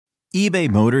eBay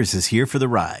Motors is here for the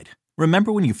ride.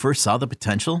 Remember when you first saw the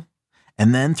potential?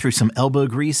 And then through some elbow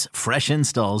grease, fresh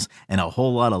installs, and a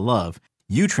whole lot of love,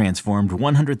 you transformed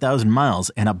 100,000 miles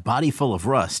and a body full of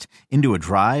rust into a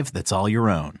drive that's all your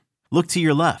own. Look to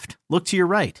your left. Look to your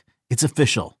right. It's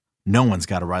official. No one's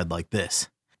got a ride like this.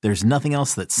 There's nothing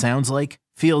else that sounds like,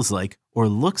 feels like, or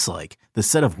looks like the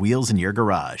set of wheels in your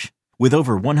garage. With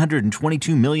over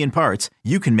 122 million parts,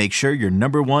 you can make sure your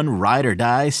number one ride or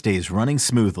die stays running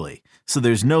smoothly. So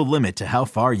there's no limit to how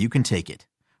far you can take it.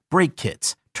 Brake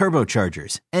kits,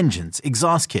 turbochargers, engines,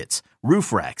 exhaust kits,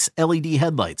 roof racks, LED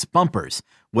headlights, bumpers,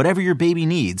 whatever your baby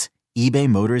needs, eBay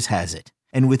Motors has it.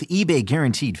 And with eBay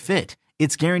Guaranteed Fit,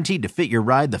 it's guaranteed to fit your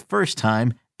ride the first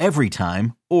time, every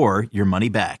time, or your money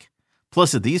back.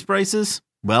 Plus at these prices,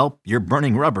 well, you're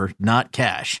burning rubber, not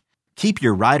cash. Keep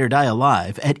your ride or die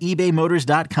alive at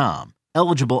ebaymotors.com.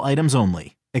 Eligible items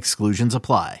only. Exclusions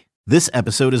apply. This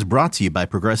episode is brought to you by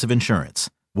Progressive Insurance.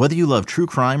 Whether you love true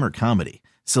crime or comedy,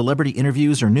 celebrity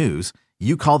interviews or news,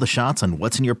 you call the shots on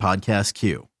what's in your podcast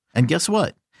queue. And guess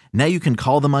what? Now you can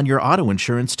call them on your auto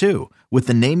insurance too with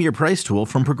the Name Your Price tool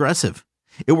from Progressive.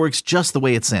 It works just the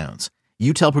way it sounds.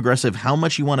 You tell Progressive how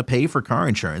much you want to pay for car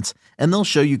insurance, and they'll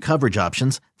show you coverage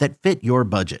options that fit your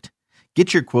budget.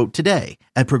 Get your quote today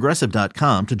at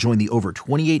Progressive.com to join the over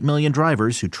 28 million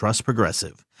drivers who trust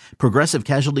Progressive. Progressive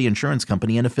Casualty Insurance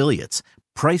Company and Affiliates.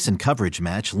 Price and coverage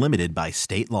match limited by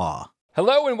state law.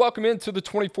 Hello and welcome into the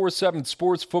 24/7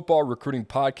 Sports Football Recruiting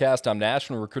Podcast. I'm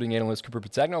National Recruiting Analyst Cooper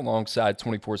Pategna alongside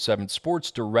 24/7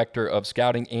 Sports Director of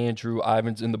Scouting Andrew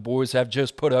Ivins. And the boys have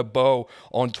just put a bow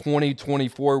on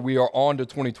 2024. We are on to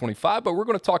 2025, but we're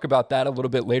going to talk about that a little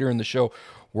bit later in the show.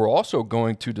 We're also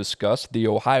going to discuss the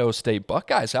Ohio State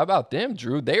Buckeyes. How about them,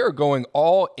 Drew? They are going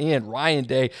all in. Ryan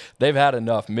Day, they've had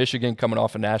enough. Michigan coming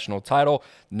off a national title.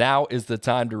 Now is the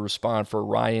time to respond for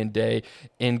Ryan Day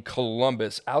in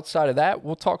Columbus. Outside of that,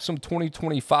 we'll talk some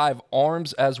 2025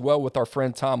 arms as well with our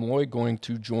friend Tom Lloyd going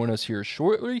to join us here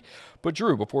shortly. But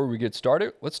Drew, before we get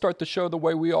started, let's start the show the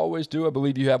way we always do. I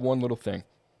believe you have one little thing.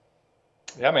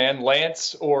 Yeah, man.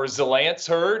 Lance or Zalance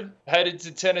Heard headed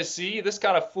to Tennessee. This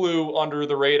kind of flew under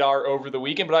the radar over the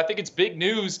weekend, but I think it's big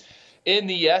news in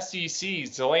the SEC.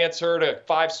 Zalance Heard, a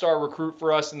five-star recruit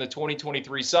for us in the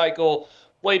 2023 cycle,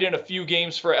 played in a few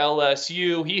games for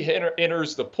LSU. He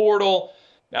enters the portal.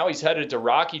 Now he's headed to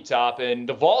Rocky Top, and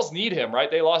the Vols need him,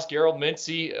 right? They lost Gerald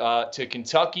Mincy to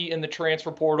Kentucky in the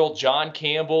transfer portal. John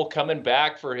Campbell coming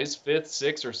back for his fifth,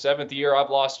 sixth, or seventh year. I've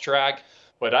lost track.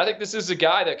 But I think this is a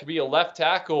guy that could be a left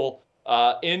tackle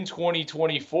in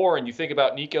 2024. And you think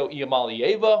about Nico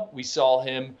Iamaleava. We saw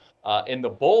him in the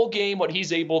bowl game, what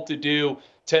he's able to do.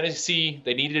 Tennessee,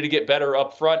 they needed to get better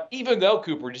up front. Even though,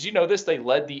 Cooper, did you know this? They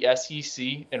led the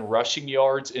SEC in rushing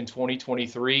yards in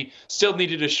 2023. Still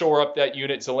needed to shore up that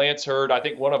unit. Zalance Heard, I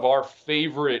think one of our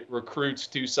favorite recruits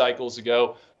 2 cycles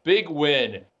ago. Big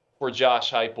win for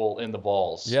Josh Heupel in the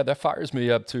Vols. Yeah, that fires me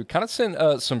up too. Kind of sent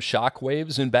some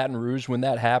shockwaves in Baton Rouge when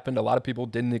that happened. A lot of people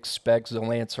didn't expect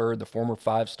Zalance Heard, the former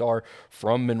 5-star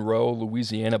from Monroe,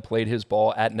 Louisiana, played his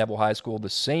ball at Neville High School, the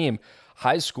same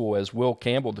high school as Will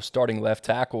Campbell, the starting left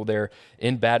tackle there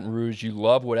in Baton Rouge. You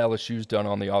love what LSU's done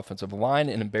on the offensive line,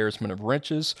 an embarrassment of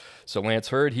riches. So Lance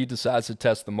Heard, he decides to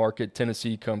test the market.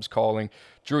 Tennessee comes calling.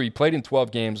 Drew, he played in 12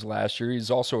 games last year.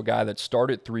 He's also a guy that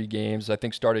started 3 games. I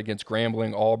think started against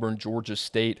Grambling, Auburn, Georgia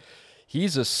State.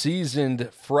 He's a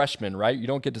seasoned freshman, right? You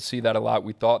don't get to see that a lot.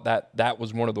 We thought that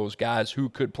was one of those guys who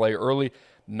could play early.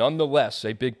 Nonetheless,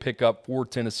 a big pickup for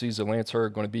Tennessee. Zalance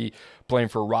Heard going to be playing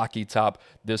for Rocky Top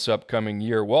this upcoming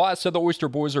year. Well, I said the Oyster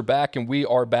Boys are back, and we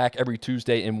are back every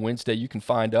Tuesday and Wednesday. You can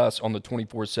find us on the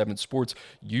 24/7 Sports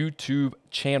YouTube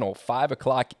channel, 5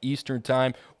 o'clock Eastern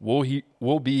Time.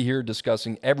 We'll be here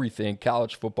discussing everything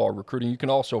college football recruiting. You can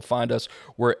also find us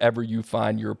wherever you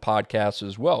find your podcasts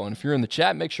as well. And if you're in the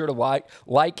chat, make sure to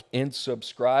like and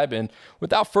subscribe. And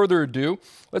without further ado,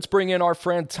 let's bring in our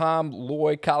friend Tom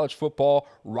Lloyd, college football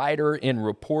writer and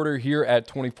reporter here at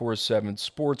 24/7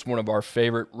 Sports, one of our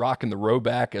favorite, rocking the row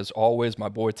back as always. My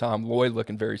boy Tom Lloyd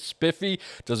looking very spiffy,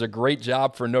 does a great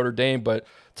job for Notre Dame. But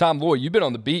Tom Lloyd, you've been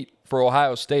on the beat for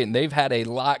Ohio State, and they've had a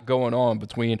lot going on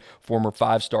between former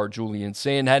 5-star Julian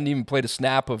Sayin, hadn't even played a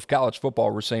snap of college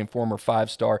football, we're saying former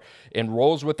 5-star,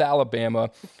 enrolls with Alabama,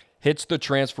 hits the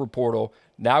transfer portal,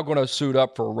 now going to suit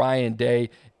up for Ryan Day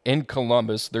in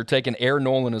Columbus. They're taking Air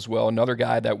Nolan as well, another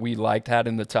guy that we liked, had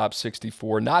in the top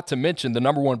 64, not to mention the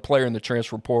number 1 player in the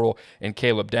transfer portal in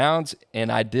Caleb Downs,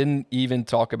 and I didn't even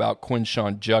talk about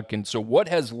Quinshawn Judkins. So what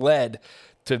has led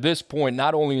to this point,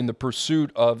 not only in the pursuit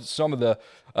of some of the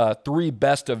three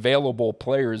best available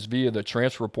players via the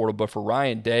transfer portal, but for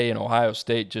Ryan Day and Ohio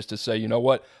State just to say, you know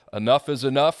what, enough is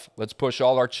enough. Let's push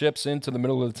all our chips into the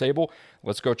middle of the table.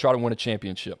 Let's go try to win a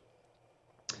championship.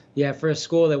 Yeah, for a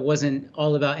school that wasn't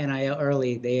all about NIL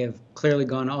early, they have clearly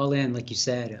gone all in, like you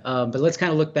said. But let's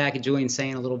kind of look back at Julian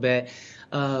Sayin a little bit.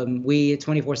 We at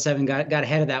 24/7 got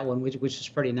ahead of that one, which was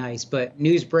pretty nice. But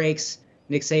news breaks,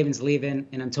 Nick Saban's leaving,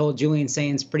 and I'm told Julian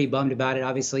Sayin's pretty bummed about it.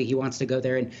 Obviously, he wants to go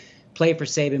there and play for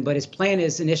Saban, but his plan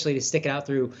is initially to stick it out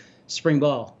through spring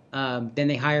ball. Then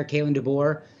they hire Kalen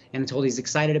DeBoer, and I'm told he's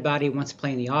excited about it. He wants to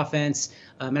play in the offense.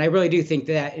 And I really do think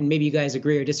that, and maybe you guys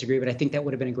agree or disagree, but I think that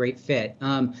would have been a great fit.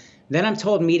 Then I'm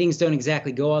told meetings don't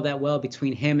exactly go all that well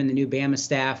between him and the new Bama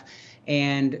staff,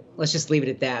 and let's just leave it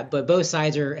at that. But both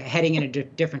sides are heading in a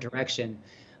different direction.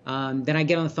 Then I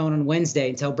get on the phone on Wednesday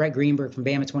and tell Brett Greenberg from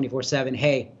Bama 24/7,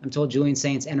 hey, I'm told Julian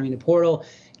Sayin's entering the portal.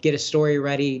 Get a story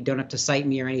ready. Don't have to cite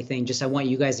me or anything. Just I want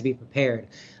you guys to be prepared.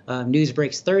 News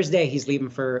breaks Thursday. He's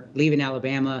leaving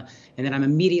Alabama. And then I'm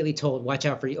immediately told, watch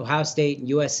out for Ohio State and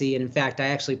USC. And in fact, I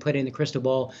actually put in the crystal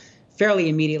ball fairly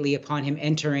immediately upon him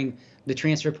entering the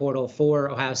transfer portal for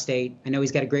Ohio State. I know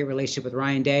he's got a great relationship with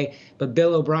Ryan Day, but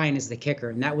Bill O'Brien is the kicker,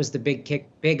 and that was the big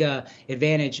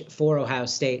advantage for Ohio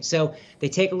State. So they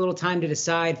take a little time to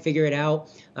decide, figure it out,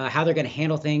 how they're going to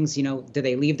handle things. You know, do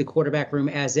they leave the quarterback room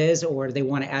as is, or do they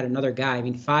want to add another guy? I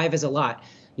mean, 5 is a lot.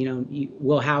 You know,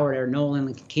 Will Howard, Aaron Nolan,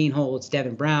 Lincoln Keenholz,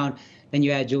 Devin Brown. Then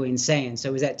you add Julian Sayin.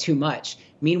 So is that too much?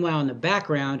 Meanwhile, in the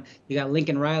background, you got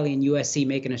Lincoln Riley and USC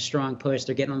making a strong push.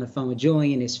 They're getting on the phone with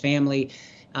Julian and his family.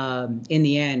 In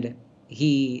the end,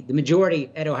 the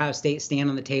majority at Ohio State stand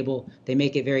on the table. They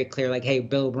make it very clear, like, hey,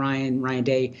 Bill O'Brien, Ryan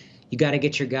Day, you got to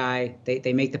get your guy.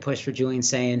 They make the push for Julian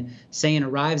Sayin. Sayin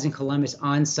arrives in Columbus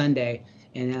on Sunday,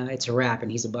 and it's a wrap, and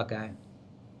he's a Buckeye.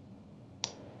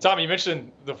 Tom, you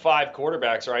mentioned the 5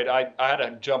 quarterbacks, right? I had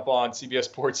to jump on CBS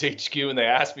Sports HQ, and they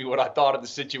asked me what I thought of the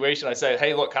situation. I said,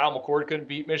 hey, look, Kyle McCord couldn't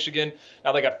beat Michigan.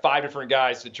 Now they got 5 different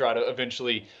guys to try to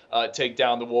eventually take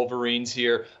down the Wolverines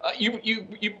here. You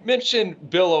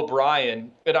mentioned Bill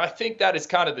O'Brien, and I think that is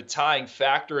kind of the tying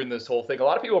factor in this whole thing. A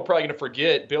lot of people are probably going to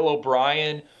forget Bill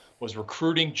O'Brien was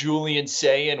recruiting Julian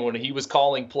Sayin when he was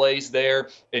calling plays there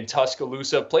in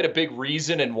Tuscaloosa. Played a big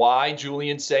reason and why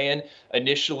Julian Sayin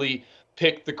initially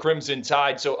picked the Crimson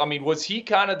Tide. So, I mean, was he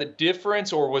kind of the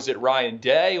difference, or was it Ryan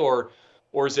Day, or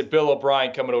is it Bill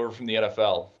O'Brien coming over from the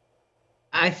NFL?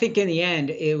 I think in the end,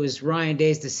 it was Ryan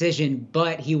Day's decision,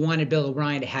 but he wanted Bill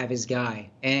O'Brien to have his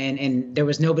guy. And there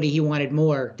was nobody he wanted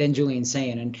more than Julian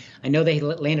Sayin. And I know they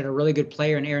landed a really good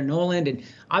player in Aaron Noland. And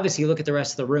obviously, you look at the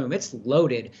rest of the room, it's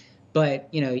loaded. But,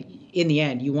 you know, in the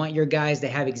end, you want your guys to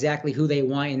have exactly who they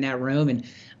want in that room. And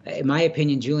in my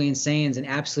opinion, Julian Sayin's an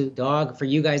absolute dog for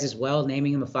you guys as well,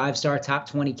 naming him a 5-star top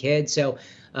 20 kid. So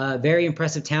very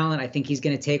impressive talent. I think he's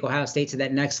going to take Ohio State to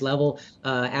that next level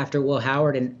after Will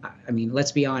Howard. And I mean,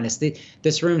 let's be honest,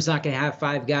 this room's not going to have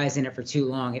 5 guys in it for too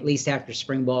long, at least after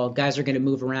spring ball. Guys are going to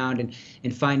move around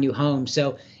and find new homes.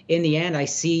 So in the end, I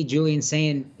see Julian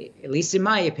Sayin, at least in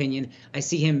my opinion, I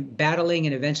see him battling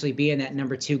and eventually being that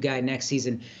number 2 guy next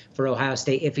season for Ohio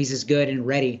State if he's as good and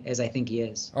ready as I think he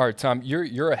is. All right, Tom,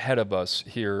 you're ahead of us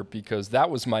here because that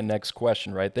was my next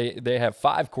question, right? They have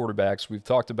 5 quarterbacks. We've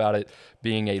talked about it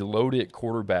being a loaded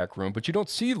quarterback room, but you don't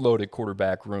see loaded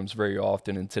quarterback rooms very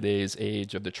often in today's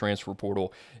age of the transfer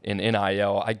portal and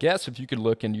NIL. I guess if you could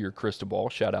look into your crystal ball,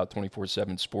 shout out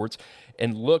 24/7 Sports,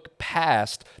 and look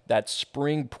past that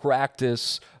spring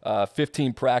practice,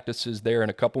 15 practices there in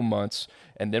a couple months,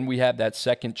 and then we have that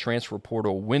second transfer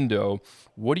portal window.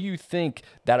 What do you think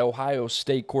that Ohio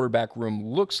State quarterback room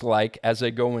looks like as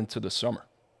they go into the summer?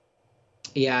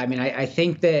 Yeah, I mean, I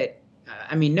think that,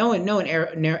 knowing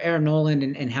Aaron Noland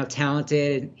and how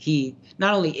talented he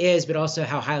not only is, but also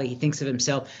how highly he thinks of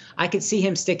himself, I could see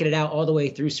him sticking it out all the way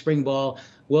through spring ball.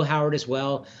 Will Howard as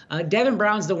well. Devin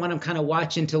Brown's the one I'm kind of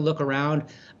watching to look around.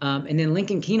 And then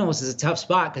Lincoln Keenholz is a tough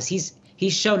spot because he's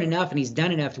shown enough and he's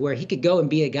done enough to where he could go and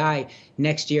be a guy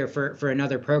next year for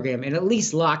another program and at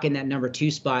least lock in that number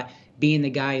 2 spot, being the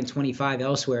guy in 25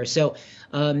 elsewhere. So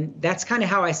that's kind of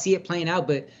how I see it playing out.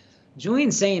 But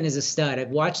Julian Sayin is a stud.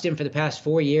 I've watched him for the past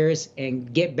 4 years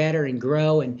and get better and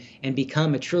grow and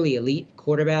become a truly elite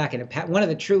quarterback and one of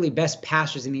the truly best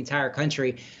passers in the entire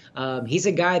country. He's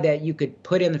a guy that you could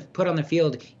put on the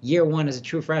field year 1 as a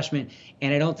true freshman,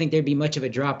 and I don't think there'd be much of a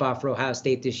drop-off for Ohio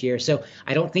State this year. So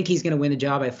I don't think he's going to win the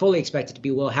job. I fully expect it to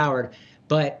be Will Howard,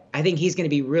 but I think he's going to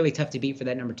be really tough to beat for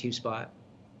that number 2 spot.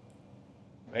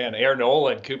 Man, Aaron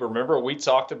Nolan, Cooper, remember we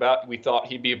talked about, we thought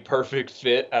he'd be a perfect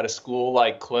fit at a school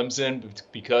like Clemson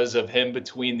because of him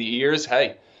between the ears.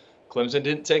 Hey, Clemson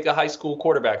didn't take a high school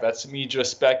quarterback. That's me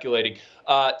just speculating.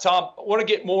 Tom, I want to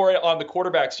get more on the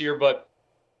quarterbacks here, but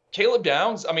Caleb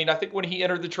Downs, I mean, I think when he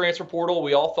entered the transfer portal,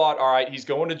 we all thought, all right, he's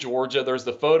going to Georgia. There's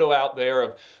the photo out there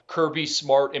of Kirby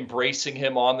Smart embracing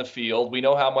him on the field. We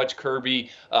know how much Kirby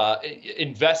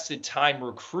invested time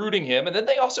recruiting him. And then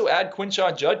they also add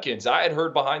Quinshon Judkins. I had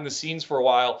heard behind the scenes for a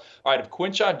while, all right, if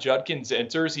Quinshon Judkins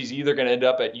enters, he's either going to end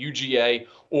up at UGA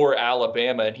or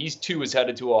Alabama, and he's too is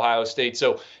headed to Ohio State.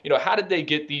 So, how did they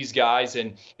get these guys?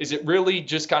 And is it really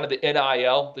just kind of the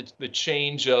NIL, the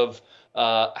change of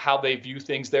how they view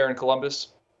things there in Columbus?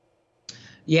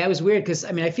 Yeah, it was weird because,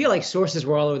 I feel like sources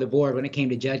were all over the board when it came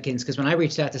to Judkins, because when I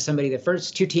reached out to somebody, the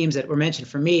first two teams that were mentioned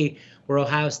for me were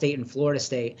Ohio State and Florida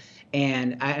State.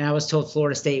 And I was told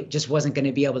Florida State just wasn't going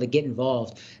to be able to get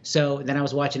involved. So then I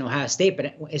was watching Ohio State.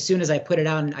 But as soon as I put it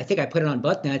on, I think I put it on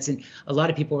Bucknuts, and a lot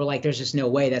of people were like, there's just no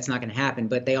way that's not going to happen.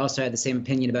 But they also had the same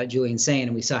opinion about Julian Sayin,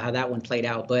 and we saw how that one played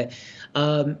out. But,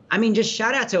 just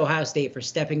shout out to Ohio State for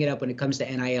stepping it up when it comes to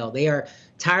NIL. They are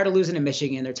tired of losing to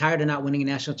Michigan. They're tired of not winning a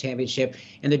national championship,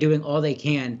 and they're doing all they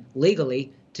can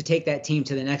legally to take that team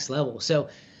to the next level. So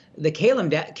the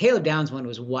Caleb Downs one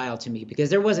was wild to me because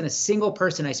there wasn't a single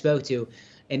person I spoke to,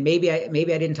 and maybe I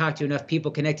didn't talk to enough people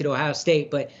connected to Ohio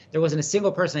State, but there wasn't a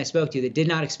single person I spoke to that did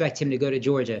not expect him to go to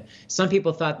Georgia. Some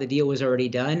people thought the deal was already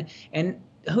done, and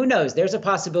who knows? There's a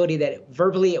possibility that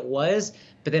verbally it was,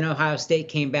 but then Ohio State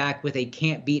came back with a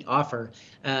can't-beat offer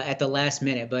at the last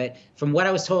minute. But from what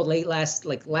I was told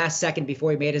last second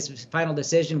before he made his final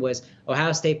decision was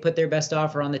Ohio State put their best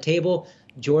offer on the table.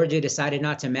 Georgia decided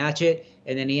not to match it,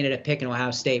 and then he ended up picking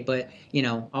Ohio State. But,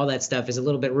 all that stuff is a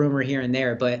little bit rumor here and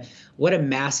there. But what a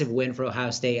massive win for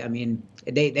Ohio State.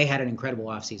 They had an incredible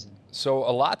offseason. So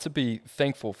a lot to be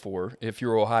thankful for if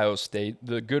you're Ohio State.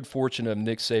 The good fortune of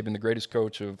Nick Saban, the greatest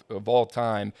coach of all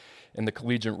time in the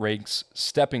collegiate ranks,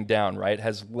 stepping down, right,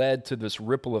 has led to this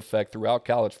ripple effect throughout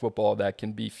college football that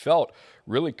can be felt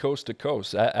really coast to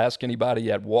coast. Ask anybody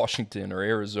at Washington or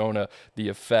Arizona the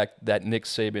effect that Nick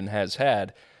Saban has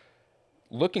had.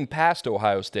 Looking past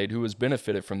Ohio State, who has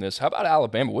benefited from this, how about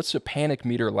Alabama? What's the panic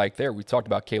meter like there? We talked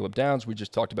about Caleb Downs. We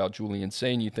just talked about Julian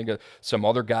Sayin. You think of some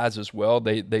other guys as well.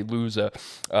 They lose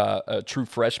a true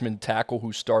freshman tackle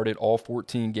who started all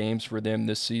 14 games for them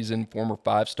this season, former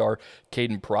five-star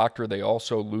Caden Proctor. They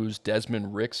also lose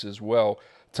Desmond Ricks as well.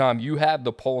 Tom, you have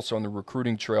the pulse on the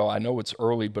recruiting trail. I know it's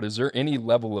early, but is there any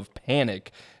level of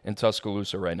panic in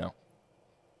Tuscaloosa right now?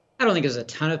 I don't think there's a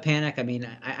ton of panic.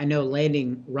 I know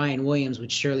landing Ryan Williams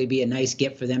would surely be a nice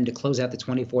gift for them to close out the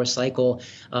 24 cycle,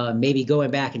 maybe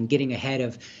going back and getting ahead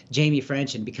of Jamie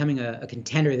French and becoming a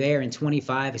contender there in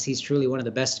 25, as he's truly one of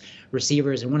the best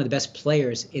receivers and one of the best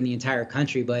players in the entire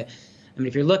country. But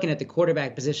if you're looking at the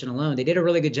quarterback position alone, they did a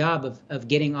really good job of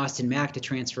getting Austin Mack to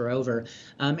transfer over.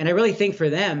 And I really think for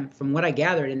them, from what I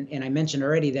gathered, and I mentioned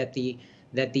already that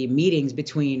the meetings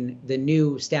between the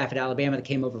new staff at Alabama that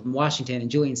came over from Washington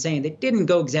and Julian Sayin, that didn't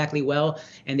go exactly well,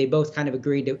 and they both kind of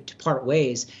agreed to part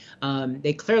ways.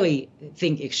 They clearly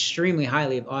think extremely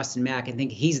highly of Austin Mack and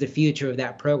think he's the future of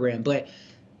that program. But,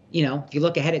 if you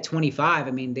look ahead at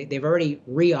 25, they've already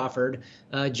re-offered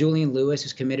Julian Lewis,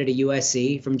 who's committed to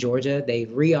USC from Georgia. They've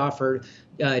re-offered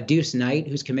Deuce Knight,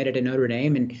 who's committed to Notre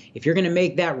Dame. And if you're going to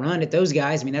make that run at those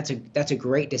guys, that's a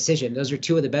great decision. Those are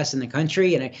two of the best in the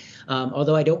country. And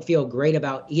although I don't feel great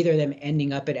about either of them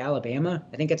ending up at Alabama,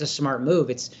 I think it's a smart move.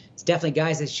 It's definitely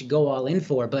guys that should go all in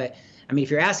for. But if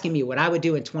you're asking me what I would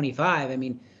do in 25,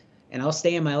 and I'll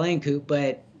stay in my lane, Coop,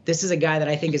 but this is a guy that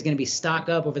I think is going to be stock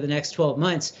up over the next 12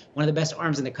 months. One of the best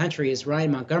arms in the country is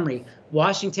Ryan Montgomery.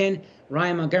 Washington,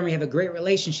 Ryan Montgomery have a great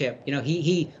relationship.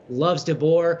 He loves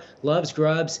DeBoer, loves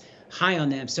Grubbs, high on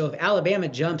them. So if Alabama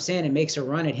jumps in and makes a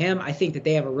run at him, I think that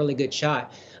they have a really good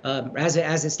shot. As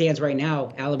it stands right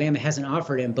now, Alabama hasn't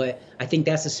offered him, but I think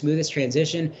that's the smoothest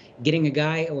transition. Getting a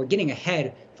guy or getting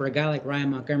ahead for a guy like Ryan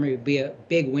Montgomery would be a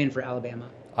big win for Alabama.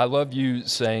 I love you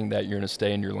saying that you're going to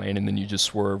stay in your lane and then you just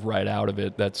swerve right out of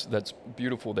it. That's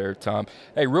beautiful there, Tom.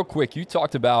 Hey, real quick, you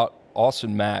talked about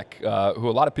Austin Mack, who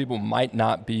a lot of people might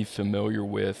not be familiar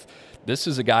with. This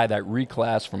is a guy that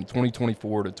reclassed from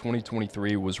 2024 to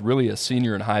 2023, was really a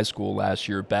senior in high school last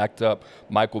year, backed up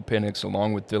Michael Penix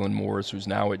along with Dylan Morris, who's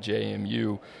now at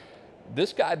JMU.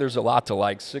 This guy, there's a lot to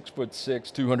like.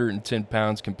 6'6", 210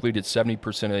 pounds, completed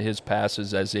 70% of his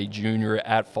passes as a junior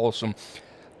at Folsom.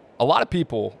 A lot of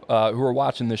people who are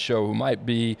watching this show who might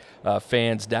be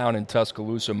fans down in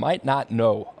Tuscaloosa might not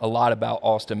know a lot about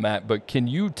Austin Mack, but can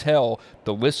you tell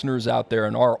the listeners out there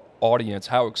and our audience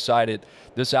how excited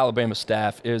this Alabama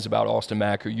staff is about Austin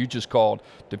Mack, who you just called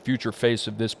the future face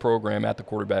of this program at the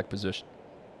quarterback position?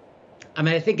 I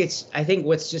mean, I think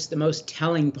what's just the most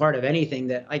telling part of anything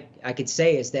that I could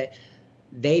say is that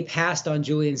they passed on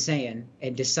Julian Sayin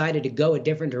and decided to go a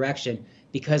different direction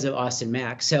because of Austin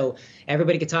Mack. So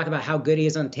everybody could talk about how good he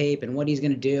is on tape and what he's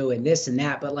going to do and this and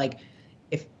that. But like,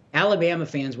 if Alabama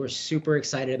fans were super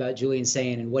excited about Julian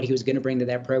Sayin and what he was going to bring to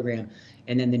that program,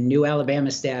 and then the new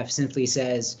Alabama staff simply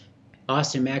says,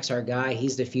 Austin Mack's our guy,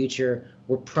 he's the future,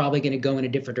 we're probably going to go in a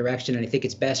different direction, and I think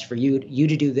it's best for you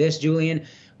to do this, Julian.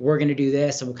 We're going to do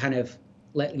this, and we'll kind of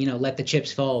let the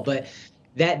chips fall. But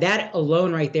that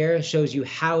alone right there shows you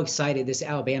how excited this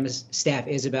Alabama staff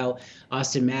is about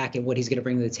Austin Mack and what he's going to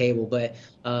bring to the table. But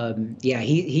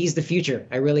he's the future.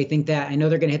 I really think that. I know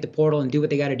they're going to hit the portal and do what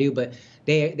they got to do, but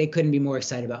they couldn't be more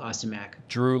excited about Austin Mack.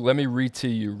 Drew, let me read to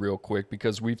you real quick,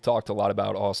 because we've talked a lot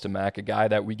about Austin Mack, a guy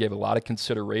that we gave a lot of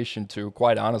consideration to.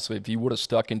 Quite honestly, if he would have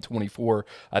stuck in 24,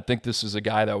 I think this is a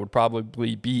guy that would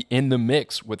probably be in the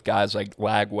mix with guys like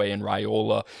Lagway and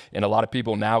Raiola, and a lot of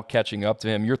people now catching up to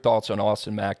him. Your thoughts on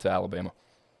Austin Mack to Alabama?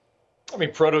 I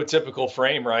mean, prototypical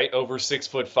frame, right? Over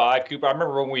 6'5". Cooper, I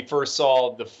remember when we first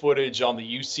saw the footage on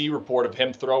the UC report of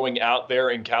him throwing out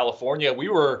there in California, we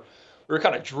were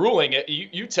kind of drooling.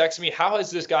 You text me, how has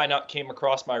this guy not came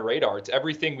across my radar? It's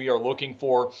everything we are looking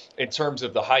for in terms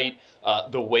of the height,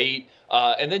 the weight,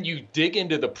 and then you dig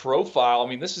into the profile. I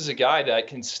mean, this is a guy that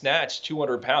can snatch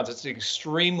 200 pounds. It's an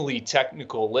extremely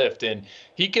technical lift, and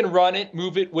he can run it,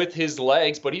 move it with his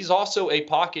legs, but he's also a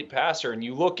pocket passer. And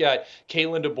you look at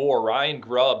Kalen DeBoer, Ryan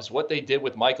Grubbs, what they did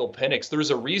with Michael Penix.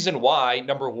 There's a reason why,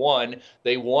 number one,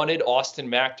 they wanted Austin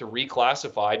Mack to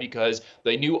reclassify, because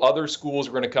they knew other schools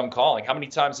were going to come calling. How many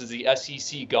times has the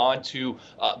SEC gone to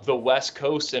the West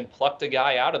Coast and plucked a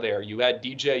guy out of there? You had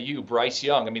DJU, Bryce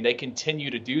Young. I mean, they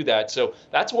continue to do that. So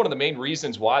that's one of the main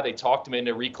reasons why they talked him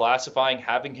into reclassifying,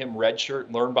 having him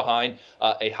redshirt, learn behind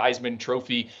a Heisman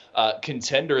Trophy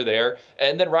contender there.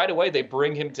 And then right away, they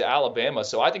bring him to Alabama.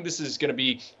 So I think this is going to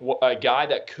be a guy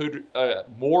that could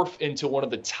morph into one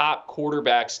of the top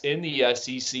quarterbacks in the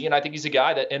SEC. And I think he's a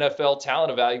guy that NFL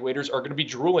talent evaluators are going to be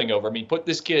drooling over. I mean, put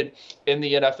this kid in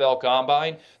the NFL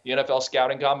Combine, the NFL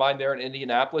Scouting Combine there in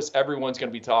Indianapolis. Everyone's going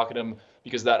to be talking to him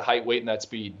because of that height, weight, and that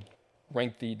speed.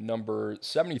 Ranked the number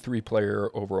 73 player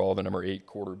overall, the number 8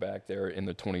 quarterback there in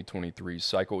the 2023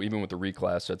 cycle. Even with the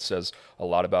reclass, that says a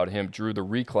lot about him. Drew, the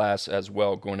reclass as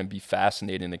well, going to be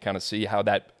fascinating to kind of see how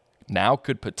that now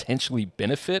could potentially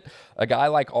benefit a guy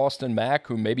like Austin Mack,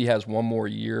 who maybe has one more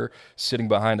year sitting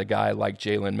behind a guy like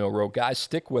Jalen Milroe. Guys,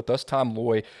 stick with us. Tom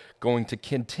Loy going to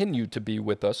continue to be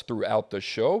with us throughout the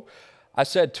show. I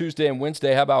said Tuesday and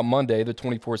Wednesday. How about Monday, the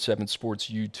 24/7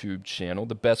 Sports YouTube channel,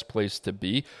 the best place to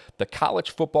be. The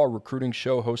college football recruiting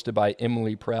show hosted by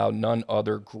Emily Proud, none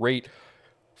other. Great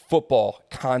football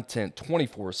content,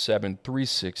 24/7,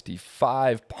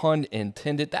 365, pun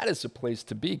intended. That is the place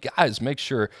to be. Guys, make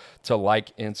sure to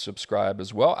like and subscribe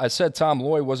as well. I said Tom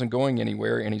Loy wasn't going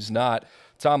anywhere, and he's not.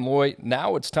 Tom Loy,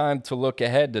 now it's time to look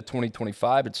ahead to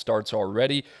 2025. It starts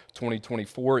already.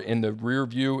 2024 in the rear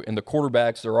view, and the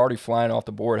quarterbacks, they're already flying off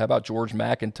the board. How about George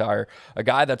McIntyre, a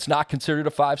guy that's not considered a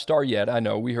 5-star yet? I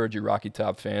know, we heard you, Rocky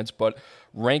Top fans, but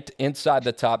ranked inside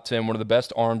the top 10, one of the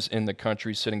best arms in the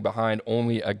country, sitting behind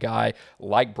only a guy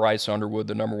like Bryce Underwood,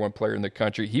 the number 1 player in the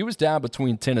country. He was down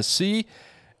between Tennessee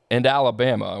and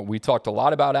Alabama. We talked a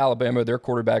lot about Alabama, their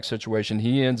quarterback situation.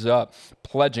 He ends up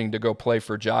pledging to go play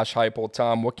for Josh Heupel.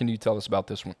 Tom, what can you tell us about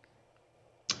this one?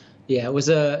 Yeah, it was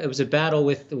a battle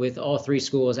with all 3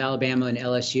 schools, Alabama and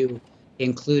LSU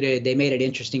included. They made it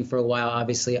interesting for a while.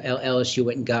 Obviously, LSU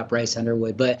went and got Bryce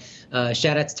Underwood. But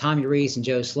shout out to Tommy Rees and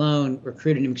Joe Sloan,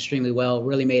 recruited him extremely well,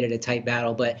 really made it a tight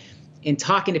battle. But in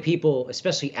talking to people,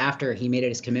 especially after he made it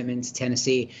his commitment to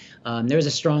Tennessee, there was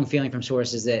a strong feeling from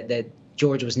sources that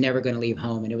George was never going to leave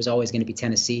home, and it was always going to be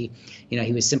Tennessee. You know,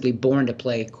 he was simply born to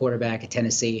play quarterback at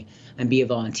Tennessee and be a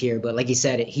volunteer. But like he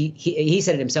said, he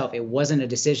said it himself. It wasn't a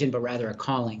decision, but rather a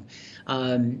calling.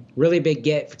 Really big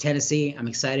get for Tennessee. I'm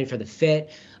excited for the fit.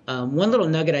 One little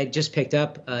nugget I just picked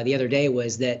up the other day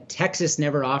was that Texas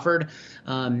never offered.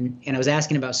 And I was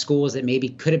asking about schools that maybe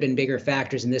could have been bigger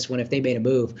factors in this one if they made a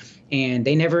move. And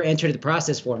they never entered the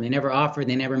process for him. They never offered.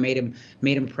 They never made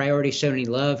him priority, showed any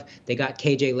love. They got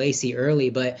KJ Lacey early,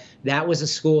 but that was a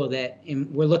school that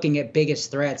we're looking at biggest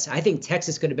threats. I think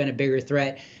Texas could have been a bigger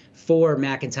threat for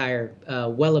McIntyre,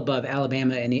 well above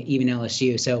Alabama and even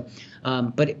LSU. So,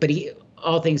 but he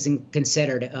all things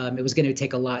considered, it was going to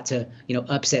take a lot to,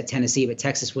 upset Tennessee. But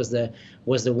Texas was the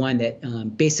one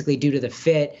that basically, due to the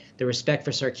fit, the respect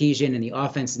for Sarkisian, and the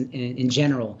offense in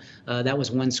general, that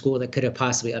was one school that could have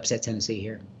possibly upset Tennessee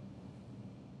here.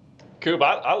 Coop,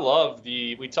 I love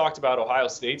we talked about Ohio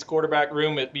State's quarterback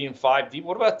room, it being 5 deep.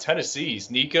 What about Tennessee's?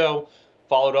 Nico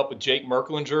followed up with Jake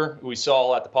Merklinger, who we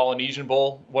saw at the Polynesian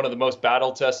Bowl, one of the most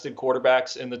battle-tested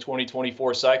quarterbacks in the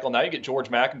 2024 cycle. Now you get George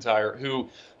McIntyre, who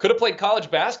could have played college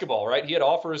basketball, right? He had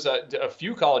offers, a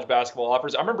few college basketball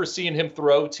offers. I remember seeing him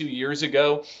throw 2 years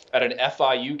ago at an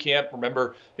FIU camp.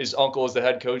 Remember, his uncle is the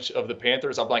head coach of the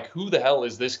Panthers. I'm like, who the hell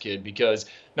is this kid? Because,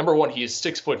 number one, he is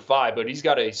 6'5", but he's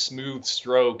got a smooth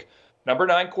stroke. Number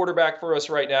 9 quarterback for us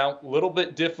right now. A little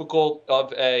bit difficult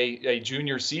of a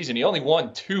junior season. He only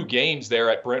won 2 games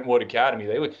there at Brentwood Academy.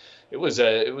 It was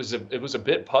a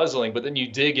bit puzzling, but then you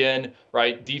dig in,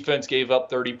 right? Defense gave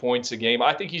up 30 points a game.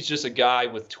 I think he's just a guy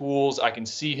with tools. I can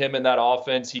see him in that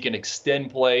offense. He can extend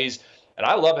plays, and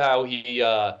I love how he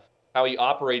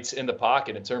operates in the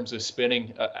pocket in terms of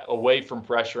spinning away from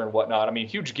pressure and whatnot. I mean,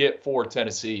 huge get for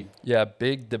Tennessee. Yeah,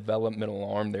 big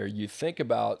developmental arm there. You think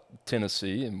about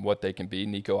Tennessee and what they can be.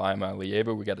 Nico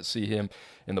Iamaleava, we got to see him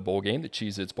in the bowl game, the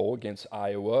Cheez-Its Bowl against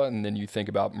Iowa. And then you think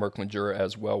about Merklinger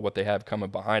as well, what they have coming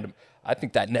behind him. I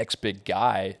think that next big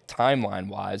guy,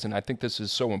 timeline-wise, and I think this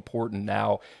is so important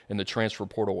now in the transfer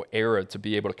portal era to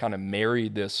be able to kind of marry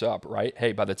this up, right?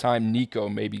 Hey, by the time Nico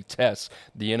maybe tests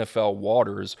the NFL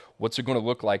waters, what's it going to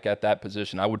look like at that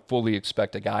position? I would fully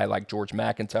expect a guy like George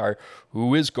McIntyre,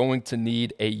 who is going to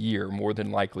need a year, more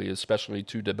than likely, especially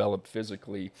to develop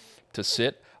physically, to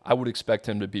sit. I would expect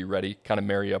him to be ready, kind of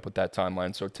marry up with that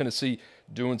timeline. So Tennessee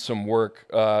doing some work.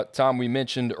 Tom, we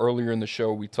mentioned earlier in the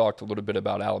show, we talked a little bit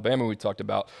about Alabama. We talked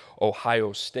about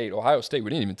Ohio State. Ohio State,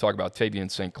 we didn't even talk about Tavian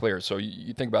St. Clair. So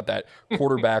you think about that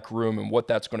quarterback room and what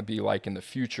that's going to be like in the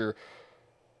future.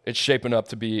 It's shaping up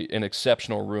to be an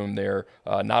exceptional room there,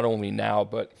 not only now,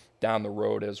 but down the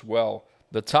road as well.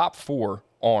 The top 4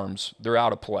 arms, they're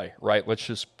out of play, right? Let's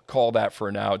just call that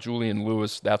for now. Julian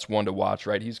Lewis, that's one to watch,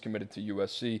 right? He's committed to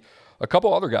USC. A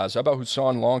couple other guys. How about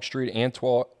Hassan Longstreet,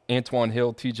 Antoine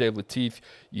Hill, TJ Lateef?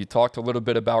 You talked a little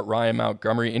bit about Ryan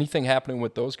Montgomery. Anything happening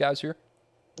with those guys here?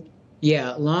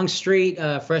 Yeah, Longstreet,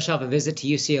 fresh off a visit to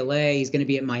UCLA. He's going to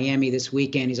be at Miami this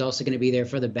weekend. He's also going to be there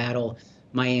for the Battle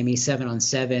Miami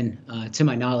 7-on-7, to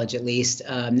my knowledge at least.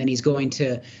 Then he's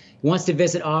wants to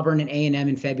visit Auburn and A&M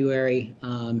in February.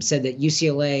 Said that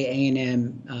UCLA,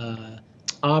 A&M,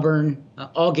 Auburn,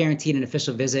 all guaranteed an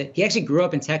official visit. He actually grew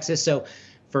up in Texas, so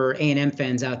for A&M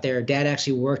fans out there, Dad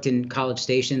actually worked in College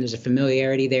Station. There's a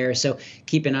familiarity there, so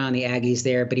keep an eye on the Aggies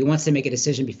there. But he wants to make a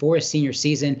decision before his senior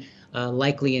season,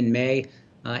 likely in May.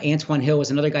 Antoine Hill was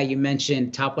another guy you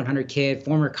mentioned, top 100 kid,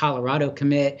 former Colorado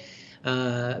commit.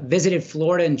 Visited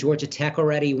Florida and Georgia Tech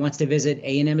already. He wants to visit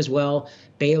A&M as well,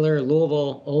 Baylor,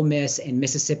 Louisville, Ole Miss, and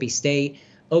Mississippi State.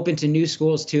 Open to new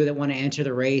schools, too, that want to enter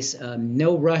the race.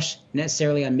 No rush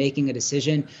necessarily on making a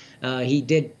decision. He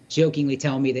did jokingly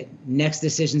tell me that next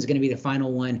decision is going to be the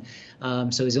final one.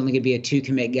 So he's only going to be a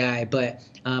 2-commit guy, but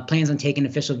plans on taking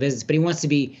official visits. But he wants to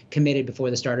be committed before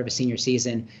the start of a senior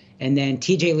season. And then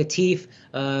TJ Lateef,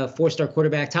 4-star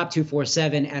quarterback, top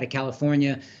 247 out of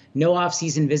California. No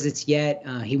off-season visits yet.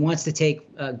 He wants to take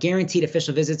guaranteed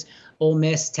official visits. Ole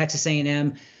Miss, Texas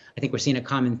A&M. I think we're seeing a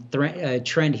common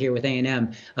trend here with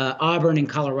A&M, Auburn and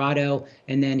Colorado.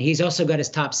 And then he's also got his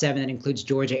top 7 that includes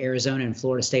Georgia, Arizona, and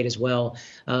Florida State as well.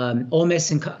 Ole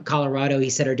Miss and Colorado, he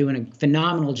said, are doing a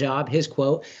phenomenal job, his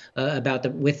quote, about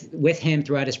with him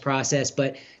throughout his process.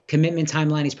 But commitment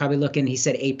timeline, he's probably looking, he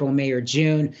said April, May, or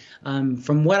June.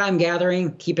 From what I'm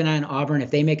gathering, keep an eye on Auburn.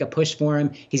 If they make a push for him,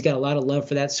 he's got a lot of love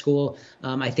for that school.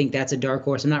 I think that's a dark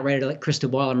horse. I'm not ready to like crystal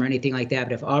ball him or anything like that,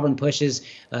 but if Auburn pushes,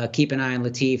 keep an eye on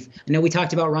Lateef. I know we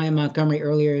talked about Ryan Montgomery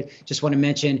earlier. Just want to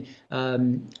mention,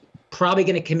 probably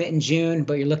going to commit in June,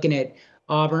 but you're looking at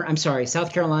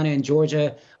South Carolina and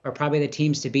Georgia are probably the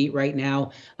teams to beat right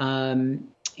now.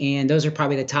 And those are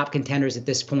probably the top contenders at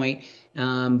this point.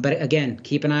 But again,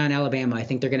 keep an eye on Alabama. I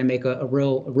think they're going to make a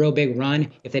real big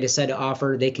run. If they decide to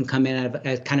offer, they can come in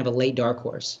as kind of a late dark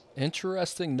horse.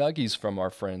 Interesting nuggies from our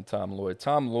friend Tom Loy.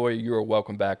 Tom Loy, you are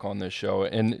welcome back on this show.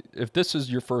 And if this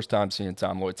is your first time seeing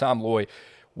Tom Loy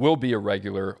will be a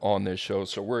regular on this show,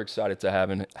 so we're excited to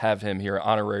have him here.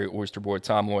 Honorary Oyster Boy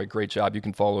Tom Loy, great job. You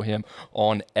can follow him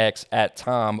on X at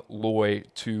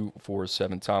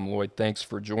TomLoy247. Tom Loy, thanks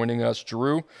for joining us.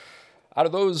 Drew, out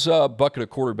of those bucket of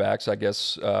quarterbacks, I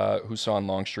guess Hassan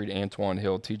Longstreet, Antoine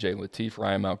Hill, TJ Lateef,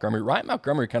 Ryan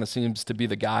Montgomery kind of seems to be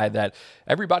the guy that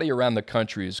everybody around the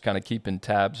country is kind of keeping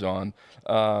tabs on.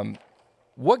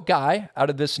 What guy out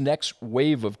of this next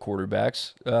wave of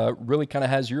quarterbacks really kind of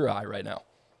has your eye right now?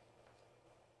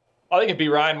 I think it'd be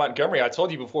Ryan Montgomery. I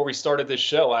told you before we started this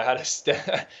show, I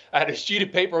had a sheet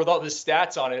of paper with all the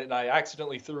stats on it, and I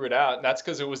accidentally threw it out. And that's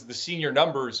because it was the senior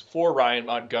numbers for Ryan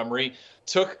Montgomery.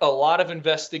 Took a lot of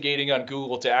investigating on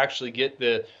Google to actually get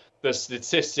the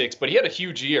statistics, but he had a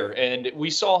huge year. And we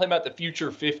saw him at the Future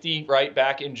 50 right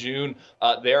back in June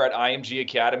there at IMG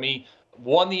Academy.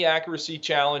 Won the accuracy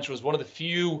challenge, was one of the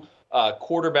few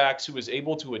quarterbacks who was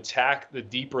able to attack the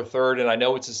deeper third. And I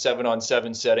know it's a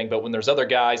 7-on-7 setting, but when there's other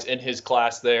guys in his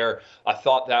class there, I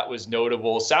thought that was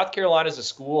notable. South Carolina's a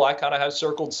school I kind of have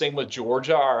circled. Same with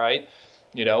Georgia. All right.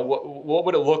 What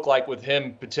would it look like with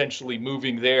him potentially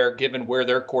moving there, given where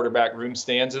their quarterback room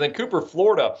stands? And then Cooper,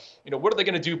 Florida, what are they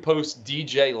going to do post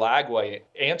DJ Lagway?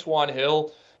 Antoine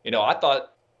Hill, I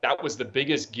thought was the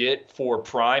biggest get for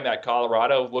Prime at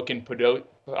Colorado, looking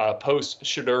post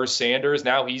Shedeur Sanders.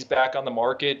 Now he's back on the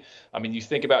market. I mean, you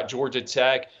think about Georgia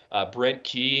Tech, Brent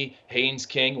Key, Haynes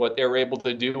King, what they were able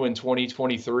to do in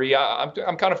 2023.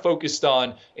 I'm kind of focused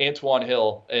on Antoine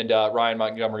Hill and Ryan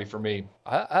Montgomery for me.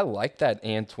 I like that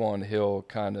Antoine Hill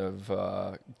kind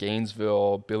of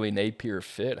Gainesville, Billy Napier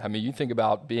fit. I mean, you think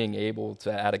about being able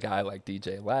to add a guy like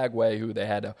DJ Lagway, who they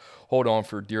had to hold on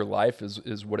for dear life,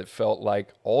 is what it felt like.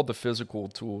 All the physical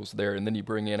tools there, and then you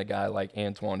bring in a guy like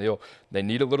Antoine Hill. They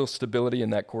need a little stability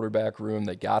in that quarterback room.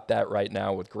 They got that right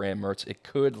now with Graham Mertz. It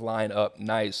could line up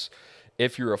nice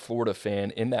if you're a Florida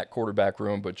fan in that quarterback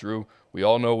room. But, Drew, we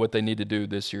all know what they need to do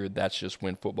this year. That's just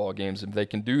win football games. If they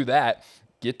can do that,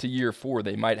 get to year 4,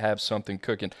 they might have something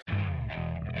cooking.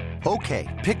 Okay,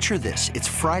 picture this. It's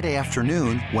Friday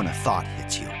afternoon when a thought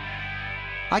hits you.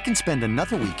 I can spend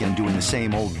another weekend doing the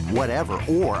same old whatever,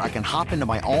 or I can hop into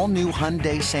my all-new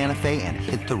Hyundai Santa Fe and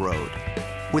hit the road.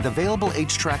 With available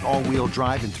H-Track all-wheel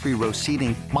drive and 3-row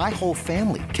seating, my whole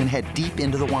family can head deep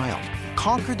into the wild.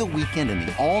 Conquer the weekend in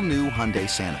the all-new Hyundai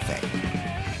Santa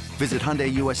Fe. Visit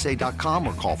HyundaiUSA.com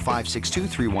or call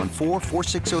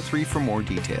 562-314-4603 for more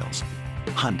details.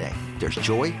 Hyundai, there's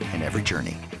joy in every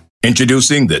journey.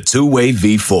 Introducing the Two-Way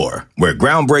V4, where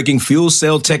groundbreaking fuel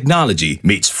cell technology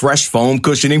meets fresh foam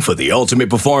cushioning for the ultimate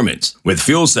performance. With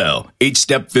fuel cell, each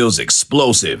step feels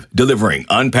explosive, delivering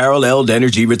unparalleled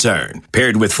energy return.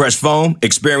 Paired with fresh foam,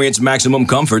 experience maximum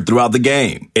comfort throughout the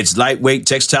game. Its lightweight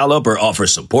textile upper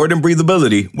offers support and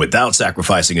breathability without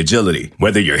sacrificing agility.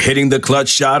 Whether you're hitting the clutch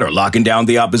shot or locking down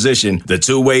the opposition, the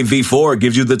Two-Way V4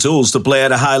 gives you the tools to play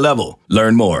at a high level.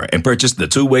 Learn more and purchase the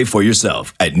Two-Way for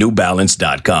yourself at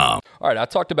newbalance.com. All right, I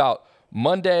talked about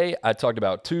Monday, I talked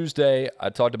about Tuesday, I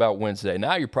talked about Wednesday.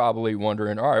 Now you're probably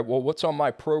wondering, all right, well, what's on my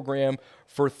program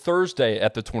for Thursday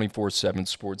at the 24/7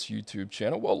 Sports YouTube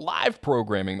channel? Well, live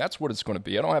programming, that's what it's going to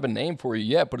be. I don't have a name for you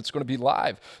yet, but it's going to be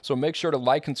live. So make sure to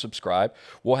like and subscribe.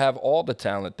 We'll have all the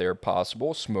talent there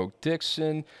possible. Smoke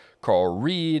Dixon, Carl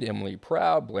Reed, Emily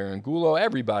Proud, Blair Angulo,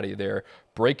 everybody there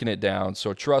breaking it down.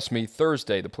 So trust me,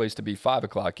 Thursday, the place to be, 5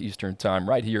 o'clock Eastern time,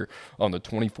 right here on the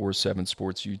 24/7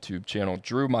 Sports YouTube channel.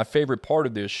 Drew, my favorite part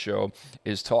of this show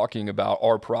is talking about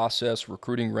our process,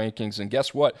 recruiting rankings. And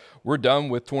guess what? We're done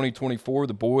with 2024.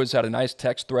 The boys had a nice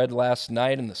text thread last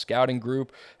night in the scouting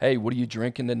group. Hey, what are you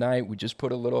drinking tonight? We just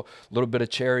put a little bit of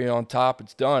cherry on top.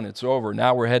 It's done. It's over.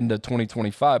 Now we're heading to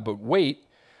 2025. But wait,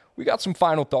 we got some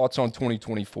final thoughts on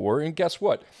 2024. And guess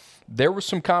what? There was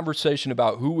some conversation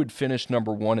about who would finish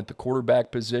number 1 at the quarterback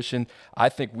position. I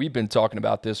think we've been talking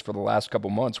about this for the last couple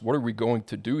months. What are we going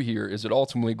to do here? Is it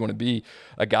ultimately going to be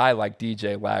a guy like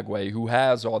DJ Lagway who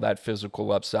has all that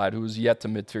physical upside, who is yet to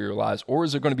materialize? Or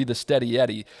is it going to be the steady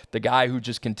Eddie, the guy who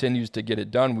just continues to get it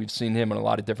done? We've seen him in a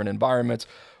lot of different environments.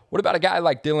 What about a guy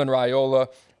like Dylan Raiola?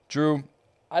 Drew,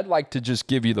 I'd like to just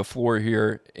give you the floor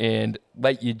here and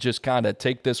let you just kind of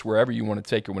take this wherever you want to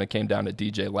take it when it came down to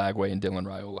DJ Lagway and Dylan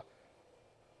Raiola.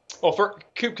 Well,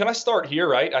 Coop, can I start here,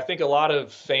 right? I think a lot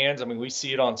of fans, I mean, we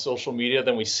see it on social media,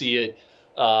 then we see it,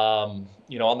 on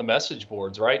the message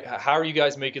boards, right? How are you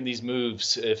guys making these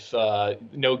moves if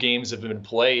no games have been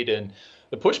played? And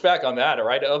the pushback on that, all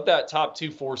right, of that top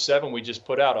 247 we just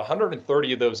put out,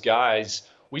 130 of those guys,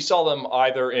 we saw them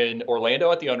either in Orlando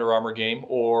at the Under Armour game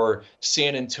or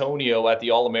San Antonio at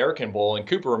the All-American Bowl. And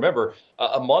Cooper, remember,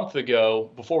 a month ago,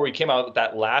 before we came out with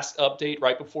that last update,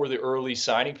 right before the early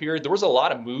signing period, there was a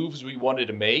lot of moves we wanted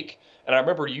to make. And I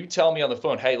remember you telling me on the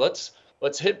phone, hey, let's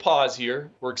hit pause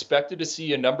here. We're expected to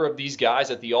see a number of these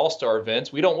guys at the All-Star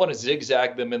events. We don't want to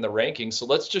zigzag them in the rankings, so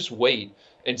let's just wait.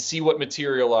 and see what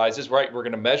materializes, right? We're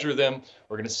going to measure them.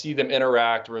 We're going to see them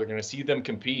interact. We're going to see them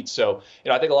compete. So,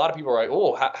 I think a lot of people are like,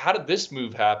 oh, how did this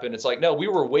move happen? It's like, no, we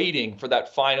were waiting for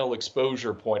that final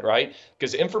exposure point, right?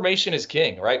 Because information is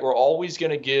king, right? We're always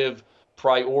going to give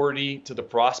priority to the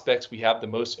prospects we have the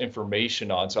most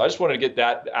information on. So I just wanted to get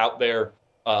that out there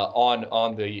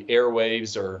on the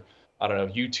airwaves, or I don't know,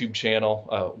 YouTube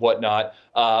channel, whatnot.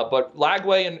 But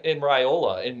Lagway and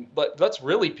Raiola, let's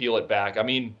really peel it back. I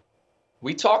mean,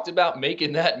 we talked about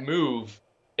making that move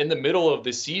in the middle of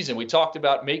the season. We talked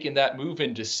about making that move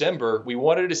in December. We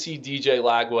wanted to see DJ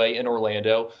Lagway in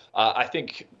Orlando. I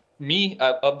think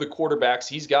of the quarterbacks,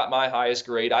 he's got my highest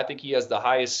grade. I think he has the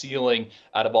highest ceiling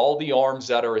out of all the arms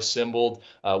that are assembled.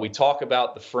 We talk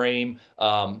about the frame.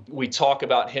 We talk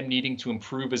about him needing to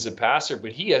improve as a passer,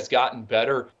 but he has gotten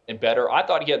better and better. I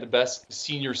thought he had the best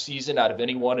senior season out of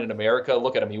anyone in America.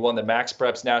 Look at him. He won the Max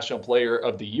Preps National Player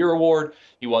of the Year Award.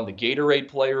 He won the Gatorade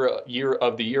Player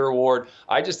of the Year Award.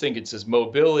 I just think it's his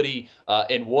mobility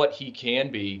and what he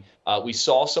can be. We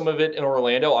saw some of it in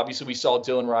Orlando. Obviously, we saw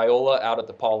Dylan Raiola out at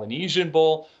the Polynesian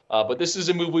Bowl. But this is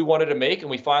a move we wanted to make, and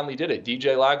we finally did it.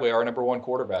 DJ Lagway, our number one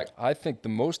quarterback. I think the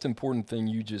most important thing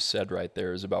you just said right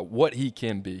there is about what he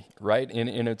can be, right?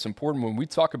 And it's important when we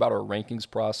talk about our rankings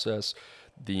process,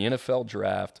 the NFL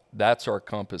draft, that's our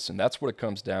compass, and that's what it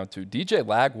comes down to. DJ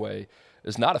Lagway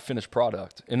is not a finished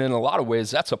product. And in a lot of ways,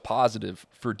 that's a positive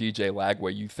for DJ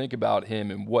Lagway. You think about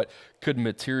him and what could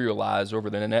materialize over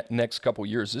the next couple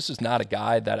years. This is not a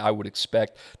guy that I would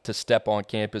expect to step on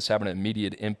campus, have an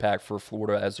immediate impact for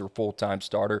Florida as their full-time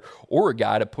starter, or a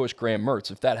guy to push Graham Mertz.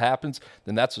 If that happens,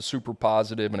 then that's a super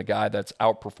positive and a guy that's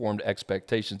outperformed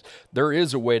expectations. There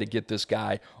is a way to get this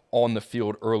guy on the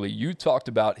field early. You talked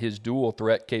about his dual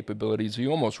threat capabilities. He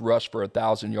almost rushed for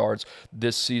 1,000 yards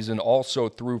this season, also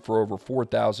threw for over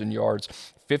 4,000 yards,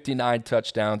 59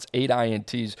 touchdowns, 8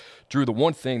 INTs. Drew, the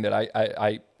one thing that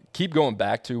I keep going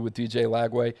back to with DJ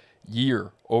Lagway,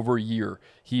 year over year,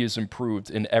 he has improved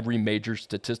in every major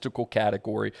statistical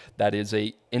category that is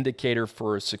a indicator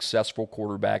for a successful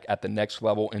quarterback at the next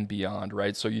level and beyond,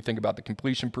 right? So you think about the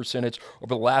completion percentage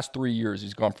over the last 3 years,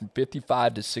 he's gone from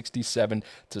 55 to 67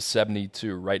 to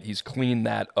 72, right? He's cleaned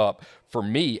that up. For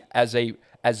me, as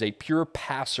a pure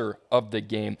passer of the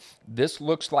game, this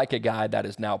looks like a guy that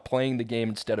is now playing the game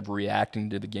instead of reacting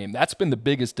to the game. That's been the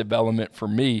biggest development for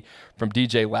me from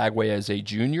DJ Lagway as a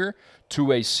junior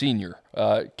to a senior.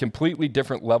 Completely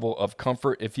different level of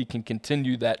comfort. If he can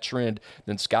continue that trend,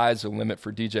 then sky's the limit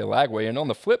for DJ Lagway. And on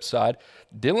the flip side,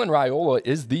 Dylan Raiola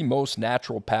is the most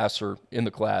natural passer in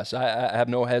the class. I have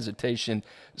no hesitation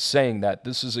saying that.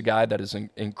 This is a guy that is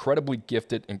incredibly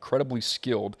gifted, incredibly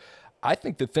skilled. I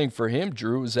think the thing for him,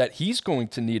 Drew, is that he's going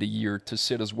to need a year to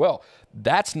sit as well.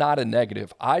 That's not a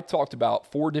negative. I talked about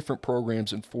 4 different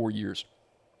programs in 4 years.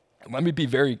 Let me be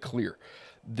very clear.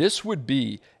 This would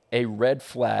be a red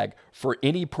flag for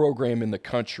any program in the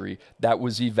country that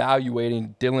was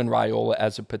evaluating Dylan Raiola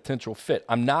as a potential fit.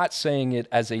 I'm not saying it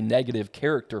as a negative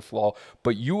character flaw,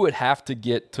 but you would have to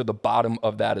get to the bottom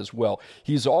of that as well.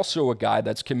 He's also a guy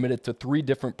that's committed to 3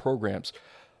 different programs.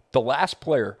 The last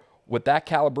player with that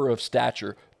caliber of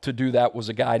stature to do that was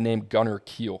a guy named Gunnar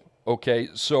Kiel. Okay,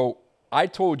 so I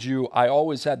told you I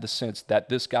always had the sense that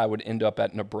this guy would end up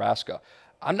at Nebraska.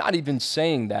 I'm not even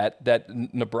saying that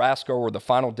Nebraska or the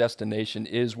final destination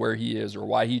is where he is or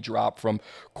why he dropped from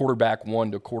quarterback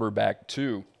 1 to quarterback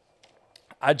 2.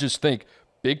 I just think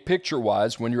big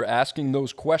picture-wise, when you're asking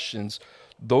those questions,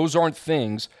 those aren't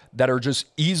things that are just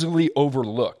easily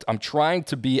overlooked. I'm trying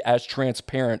to be as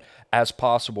transparent as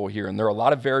possible here, and there are a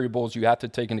lot of variables you have to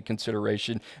take into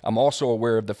consideration. I'm also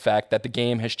aware of the fact that the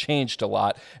game has changed a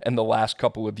lot in the last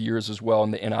couple of years as well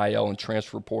in the NIL and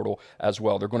transfer portal as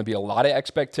well. There are going to be a lot of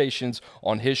expectations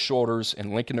on his shoulders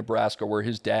in Lincoln, Nebraska, where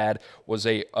his dad was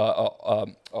a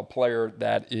player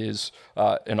that is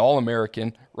an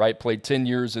All-American, right? Played 10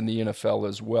 years in the NFL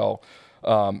as well.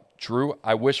 Drew,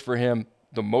 I wish for him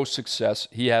the most success.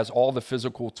 He has all the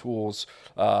physical tools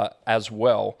as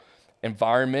well.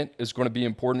 Environment is going to be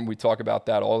important. We talk about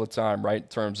that all the time, right? In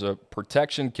terms of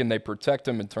protection, can they protect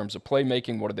him? In terms of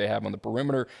playmaking, what do they have on the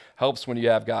perimeter? Helps when you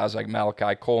have guys like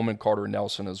Malachi Coleman, Carter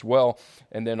Nelson as well.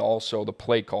 And then also the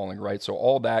play calling, right? So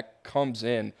all that comes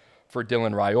in for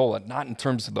Dylan Raiola, not in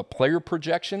terms of the player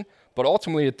projection, but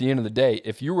ultimately at the end of the day,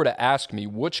 if you were to ask me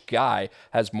which guy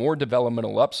has more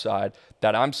developmental upside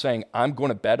that I'm saying I'm going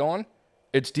to bet on,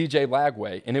 it's DJ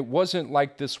Lagway. And it wasn't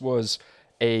like this was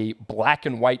a black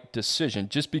and white decision.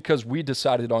 Just because we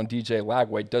decided on DJ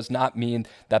Lagway does not mean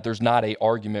that there's not an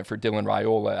argument for Dylan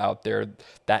Raiola out there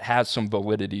that has some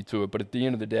validity to it. But at the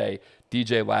end of the day,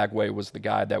 DJ Lagway was the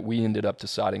guy that we ended up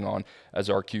deciding on as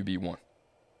our QB1.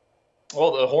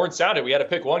 Well, the horn sounded. We had to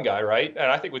pick one guy, right? And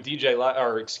I think with with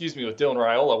Dylan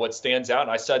Raiola, what stands out,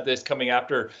 and I said this coming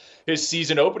after his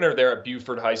season opener there at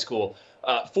Buford High School,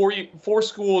 four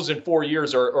schools in 4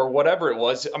 years or whatever it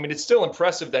was. I mean, it's still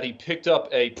impressive that he picked up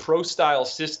a pro-style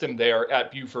system there at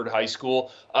Buford High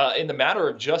School in the matter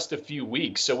of just a few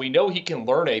weeks. So we know he can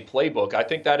learn a playbook. I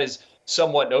think that is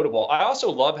somewhat notable. I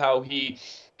also love how he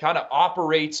kind of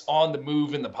operates on the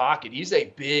move in the pocket. He's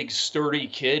a big, sturdy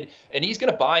kid, and he's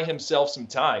going to buy himself some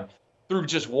time. Through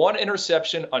just one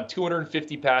interception on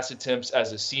 250 pass attempts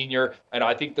as a senior, and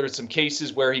I think there's some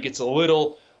cases where he gets a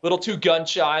little too gun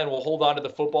shy and will hold on to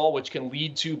the football, which can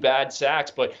lead to bad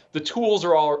sacks. But the tools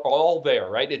are all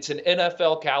there, right? It's an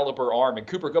NFL caliber arm. And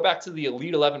Cooper, go back to the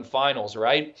Elite 11 finals,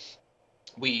 right?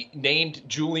 We named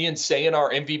Julian Sayin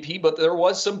our MVP, but there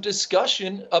was some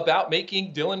discussion about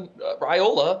making Dylan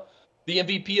Raiola the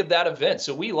MVP of that event.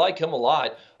 So we like him a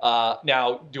lot.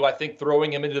 Now, do I think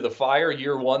throwing him into the fire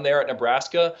year one there at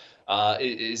Nebraska,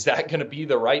 is that going to be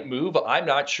the right move? I'm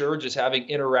not sure, just having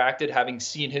interacted, having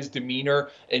seen his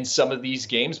demeanor in some of these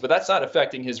games, but that's not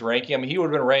affecting his ranking. I mean, he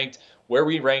would have been ranked where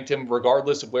we ranked him,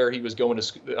 regardless of where he was going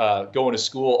to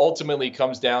school. Ultimately, it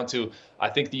comes down to, I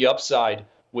think, the upside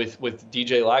with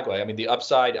DJ Lagway. I mean, the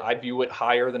upside, I view it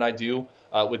higher than I do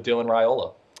with Dylan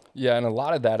Raiola. Yeah, and a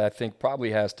lot of that, I think,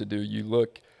 probably has to do, you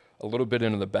look a little bit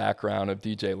into the background of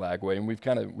DJ Lagway, and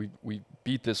we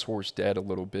beat this horse dead a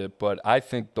little bit, but I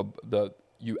think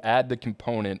you add the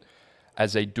component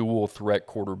as a dual threat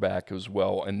quarterback as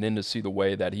well, and then to see the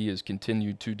way that he has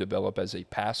continued to develop as a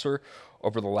passer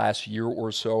over the last year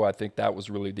or so, I think that was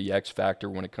really the X factor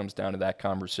when it comes down to that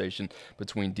conversation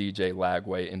between DJ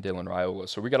Lagway and Dylan Raiola.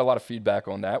 So we got a lot of feedback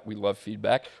on that. We love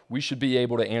feedback. We should be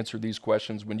able to answer these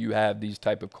questions when you have these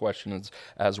type of questions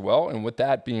as well. And with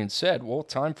that being said, well,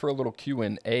 time for a little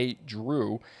Q&A,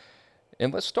 Drew.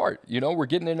 And let's start. We're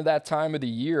getting into that time of the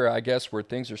year, I guess, where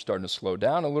things are starting to slow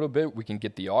down a little bit. We can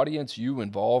get the audience, you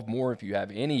involved more. If you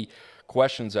have any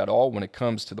questions at all when it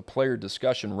comes to the player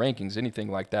discussion, rankings,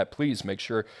 anything like that, please make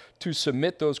sure to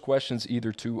submit those questions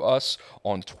either to us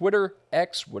on Twitter,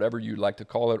 X, whatever you'd like to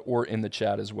call it, or in the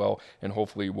chat as well. And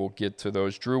hopefully we'll get to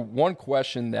those. Drew, one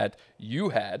question that you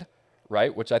had,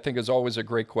 right, which I think is always a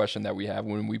great question that we have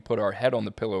when we put our head on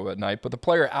the pillow at night, but the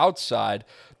player outside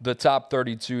the top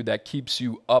 32 that keeps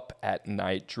you up at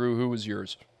night. Drew, who was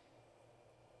yours?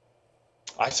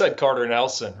 I said Carter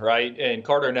Nelson, right? And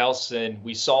Carter Nelson,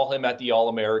 we saw him at the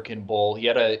All-American Bowl. He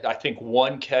had, I think,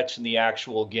 one catch in the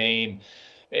actual game.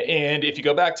 And if you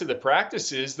go back to the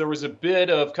practices, there was a bit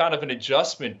of kind of an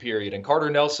adjustment period. And Carter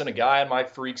Nelson, a guy on my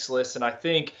freaks list, and I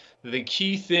think the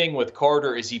key thing with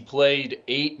Carter is he played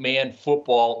 8-man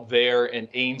football there in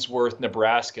Ainsworth,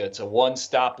 Nebraska. It's a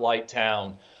one-stoplight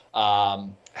town.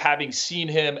 Having seen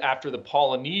him after the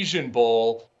Polynesian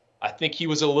Bowl, I think he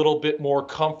was a little bit more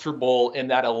comfortable in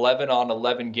that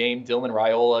 11-on-11 game. Dylan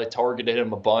Raiola targeted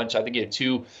him a bunch. I think he had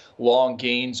 2 long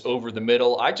gains over the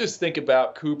middle. I just think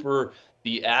about Cooper,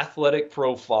 the athletic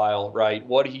profile, right?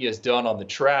 What he has done on the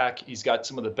track. He's got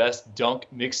some of the best dunk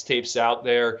mixtapes out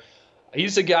there.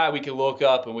 He's a guy we could look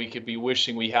up and we could be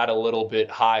wishing we had a little bit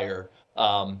higher.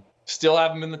 Still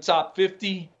have him in the top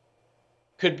 50.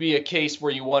 Could be a case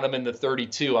where you want him in the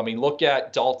 32. I mean, look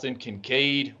at Dalton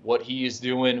Kincaid, what he is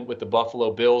doing with the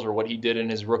Buffalo Bills or what he did in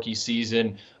his rookie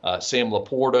season. Sam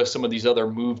Laporta, some of these other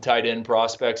move tight end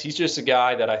prospects. He's just a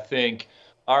guy that I think,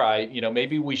 all right,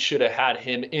 maybe we should have had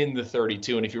him in the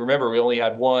 32. And if you remember, we only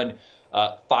had one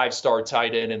 5-star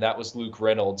tight end, and that was Luke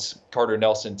Reynolds. Carter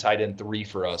Nelson, tight end 3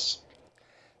 for us.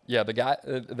 Yeah, the guy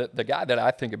that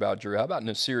I think about, Drew, how about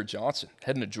Nasir Johnson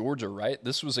heading to Georgia, right?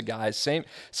 This was a guy, same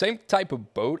type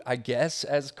of boat, I guess,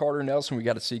 as Carter Nelson. We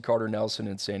got to see Carter Nelson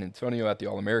in San Antonio at the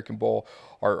All-American Bowl.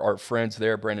 Our friends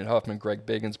there, Brandon Huffman, Greg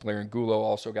Biggins, Blair Angulo,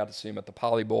 also got to see him at the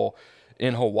Poly Bowl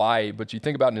in Hawaii. But you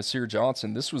think about Nasir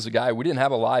Johnson, this was a guy we didn't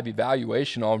have a live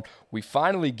evaluation on. We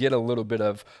finally get a little bit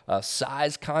of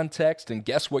size context, and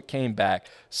guess what came back?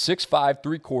 6'5",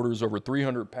 3/4, over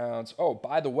 300 pounds. Oh,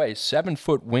 by the way,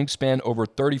 7-foot wingspan, over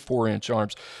 34-inch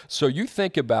arms. So you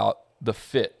think about the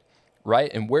fit,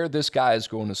 right, and where this guy is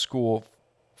going to school.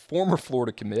 Former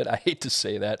Florida commit, I hate to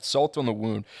say that, salt on the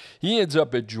wound. He ends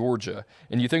up at Georgia,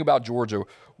 and you think about Georgia,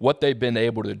 what they've been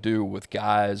able to do with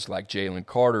guys like Jalen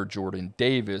Carter, Jordan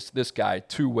Davis, this guy,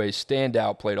 two-way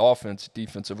standout, played offense,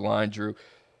 defensive line, Drew.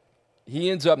 He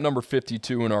ends up number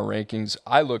 52 in our rankings.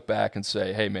 I look back and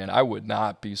say, hey, man, I would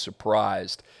not be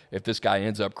surprised if this guy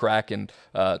ends up cracking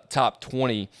top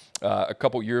 20 a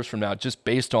couple years from now, just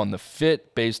based on the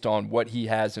fit, based on what he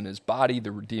has in his body,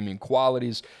 the redeeming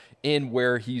qualities. in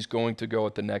where he's going to go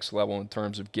at the next level in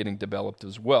terms of getting developed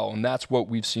as well. And that's what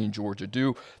we've seen Georgia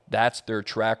do. That's their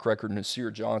track record.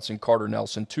 Nasir Johnson, Carter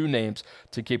Nelson, 2 names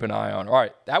to keep an eye on. All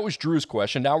right, that was Drew's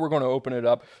question. Now we're going to open it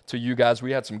up to you guys.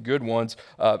 We had some good ones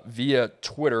via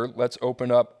Twitter. Let's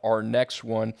open up our next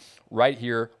one right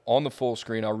here on the full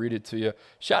screen. I'll read it to you.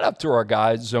 Shout out to our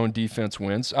guy, Zone Defense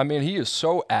Wins. I mean, he is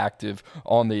so active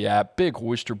on the app. Big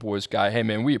Oyster Boys guy. Hey,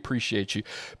 man, we appreciate you.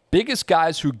 Biggest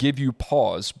guys who give you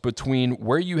pause between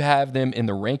where you have them in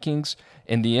the rankings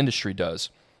and the industry does.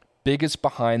 Biggest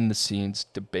behind-the-scenes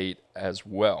debate as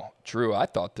well. Drew, I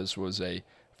thought this was a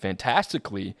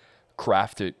fantastically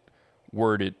crafted,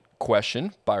 worded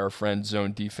question by our friend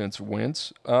Zone Defense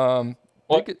Wins.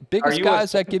 Biggest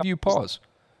guys that give you pause.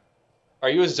 Are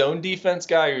you a zone defense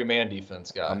guy or are you a man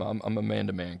defense guy? I'm a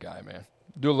man-to-man guy, man.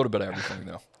 Do a little bit of everything,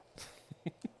 though.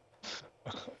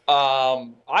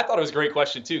 I thought it was a great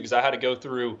question, too, because I had to go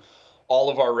through all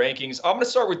of our rankings. I'm going to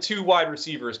start with 2 wide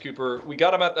receivers, Cooper. We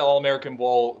got him at the All-American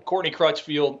Bowl. Courtney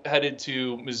Crutchfield headed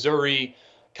to Missouri.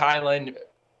 Kylan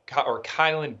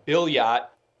Billiot,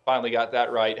 finally got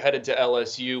that right, headed to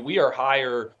LSU. We are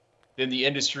higher than the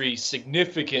industry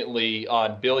significantly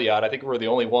on Billiot. I think we're the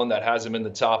only one that has him in the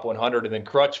top 100. And then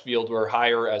Crutchfield, we're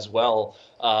higher as well.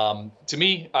 To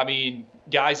me, I mean,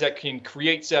 guys that can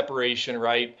create separation,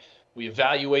 right? We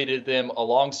evaluated them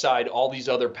alongside all these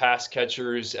other pass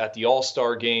catchers at the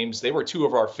All-Star games. They were 2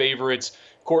 of our favorites.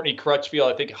 Courtney Crutchfield,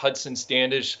 I think Hudson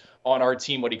Standish on our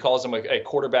team, what he calls him a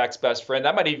quarterback's best friend.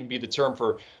 That might even be the term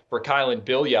for Kylan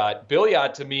Billiot.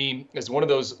 Billiot, to me, is one of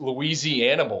those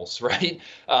Louisianimals, right?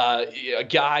 A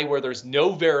guy where there's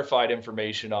no verified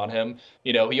information on him.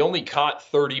 You know, he only caught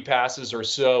 30 passes or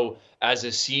so as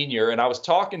a senior. And I was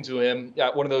talking to him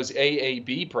at one of those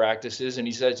AAB practices, and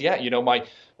he says, yeah, you know, my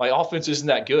offense isn't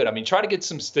that good. I mean, try to get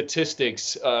some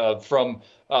statistics from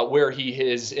where he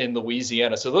is in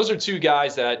Louisiana. So those are 2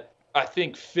 guys that I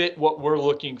think fit what we're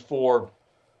looking for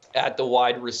at the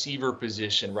wide receiver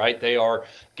position, right? They are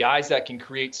guys that can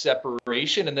create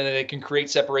separation, and then they can create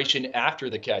separation after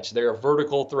the catch. They are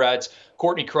vertical threats.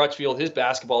 Courtney Crutchfield, his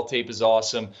basketball tape is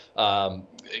awesome. Kylan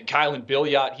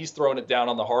Billiot, he's throwing it down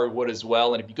on the hardwood as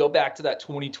well. And if you go back to that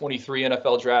 2023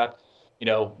 NFL draft, you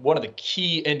know, one of the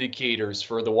key indicators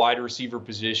for the wide receiver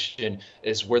position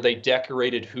is where they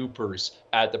decorated hoopers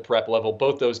at the prep level.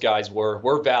 Both those guys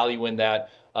we're valuing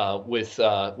that with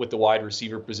the wide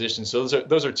receiver position. So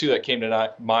those are 2 that came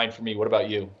to mind for me. What about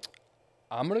you?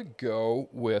 I'm going to go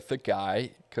with a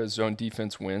guy because Zone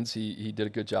Defense Wins. He did a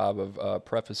good job of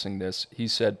prefacing this. He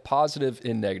said positive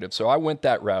and negative. So I went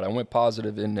that route. I went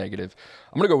positive and negative.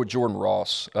 I'm going to go with Jordan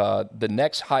Ross. The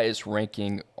next highest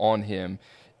ranking on him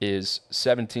is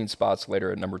 17 spots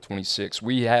later at number 26.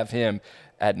 We have him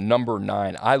at number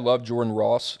 9. I love Jordan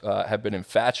Ross. Have been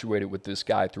infatuated with this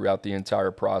guy throughout the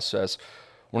entire process.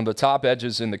 One of the top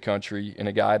edges in the country and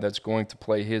a guy that's going to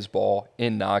play his ball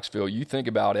in Knoxville. You think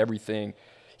about everything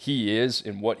he is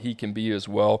and what he can be as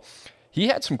well. He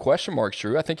had some question marks,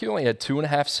 Drew. I think he only had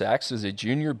 2.5 sacks as a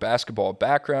junior, basketball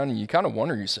background, and you kind of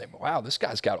wonder, you say, wow, this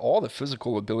guy's got all the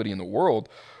physical ability in the world.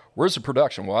 Where's the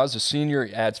production? Well, as a senior,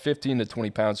 he adds 15 to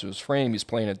 20 pounds to his frame. He's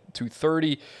playing at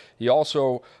 230. He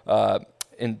also,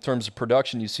 in terms of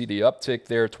production, you see the uptick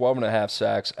there, 12.5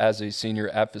 sacks as a senior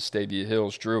at Vestavia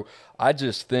Hills. Drew, I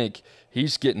just think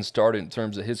he's getting started in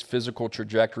terms of his physical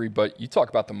trajectory, but you talk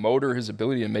about the motor, his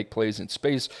ability to make plays in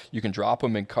space. You can drop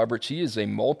him in coverage. He is a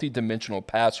multi-dimensional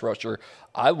pass rusher.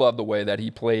 I love the way that he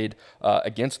played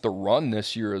against the run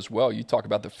this year as well. You talk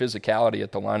about the physicality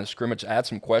at the line of scrimmage. I had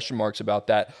some question marks about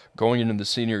that going into the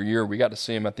senior year. We got to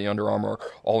see him at the Under Armour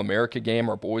All-America game.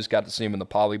 Our boys got to see him in the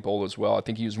Poly Bowl as well. I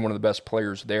think he was one of the best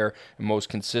players there and most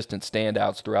consistent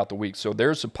standouts throughout the week. So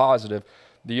there's a positive.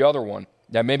 The other one,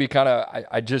 that maybe kind of,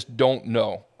 I just don't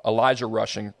know. Elijah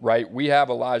Rushing, right? We have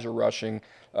Elijah Rushing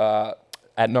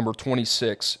at number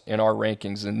 26 in our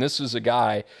rankings. And this is a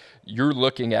guy you're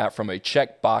looking at from a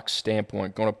checkbox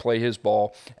standpoint, going to play his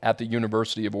ball at the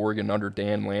University of Oregon under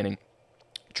Dan Lanning.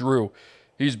 Drew,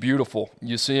 he's beautiful.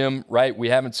 You see him, right? We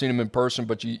haven't seen him in person,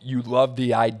 but you love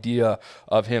the idea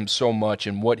of him so much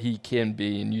and what he can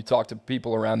be. And you talk to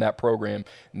people around that program,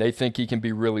 and they think he can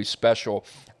be really special.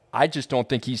 I just don't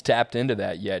think he's tapped into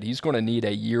that yet. He's going to need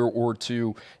a year or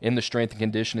 2 in the strength and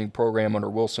conditioning program under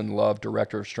Wilson Love,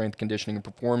 Director of Strength, Conditioning, and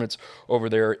Performance over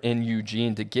there in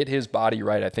Eugene to get his body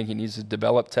right. I think he needs to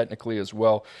develop technically as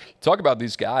well. Talk about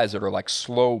these guys that are like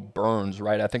slow burns,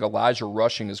 right? I think Elijah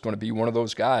Rushing is going to be one of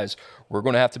those guys we're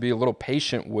going to have to be a little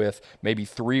patient with, maybe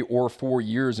 3 or 4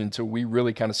 years until we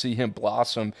really kind of see him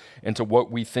blossom into what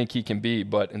we think he can be.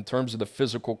 But in terms of the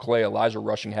physical clay, Elijah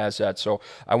Rushing has that. So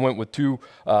I went with 2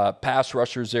 Pass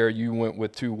rushers there, you went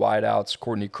with 2 wideouts,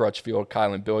 Courtney Crutchfield,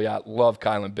 Kylan Billiot. Love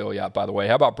Kylan Billiot, by the way.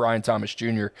 How about Brian Thomas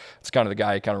Jr.? It's kind of the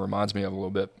guy he kind of reminds me of a little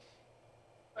bit.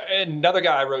 And another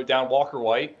guy I wrote down, Walker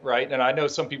White, right? And I know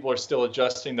some people are still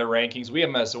adjusting their rankings. We have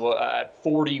him as at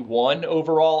 41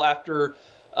 overall after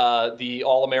the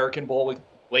All-American Bowl with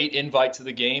late invite to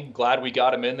the game. Glad we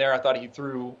got him in there. I thought he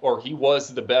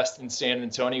was the best in San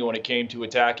Antonio when it came to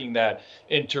attacking that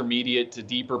intermediate to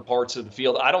deeper parts of the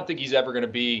field. I don't think he's ever going to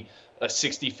be a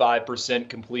 65%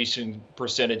 completion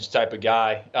percentage type of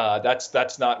guy.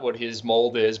 That's not what his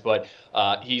mold is, but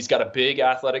he's got a big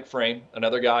athletic frame.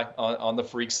 Another guy on the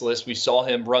freaks list. We saw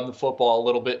him run the football a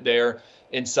little bit there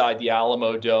inside the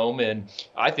Alamo Dome, and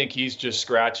I think he's just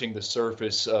scratching the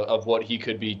surface of what he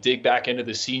could be. Dig back into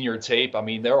the senior tape. I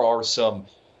mean, there are some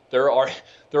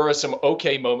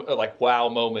okay moments, like wow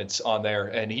moments on there,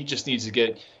 and he just needs to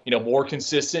get more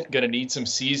consistent. Going to need some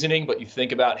seasoning, but you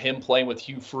think about him playing with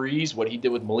Hugh Freeze, what he did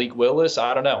with Malik Willis.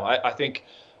 I don't know. I think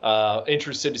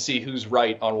interested to see who's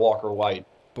right on Walker White.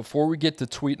 Before we get to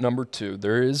tweet number 2,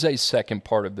 there is a second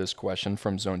part of this question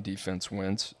from Zone Defense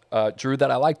Wins, Drew, that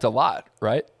I liked a lot,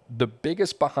 right? The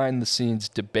biggest behind-the-scenes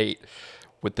debate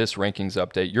with this rankings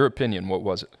update. Your opinion, what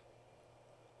was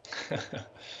it?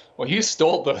 Well, you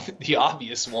stole the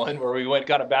obvious one where we went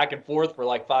kind of back and forth for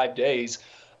like 5 days.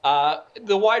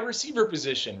 The wide receiver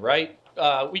position, right?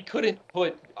 We couldn't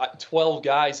put 12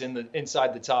 guys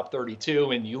inside the top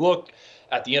 32, and you look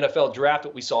at the NFL draft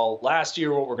that we saw last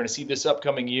year, what we're going to see this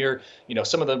upcoming year,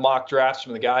 some of the mock drafts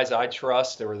from the guys I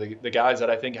trust or the guys that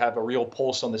I think have a real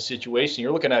pulse on the situation.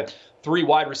 You're looking at 3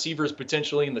 wide receivers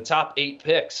potentially in the top 8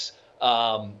 picks.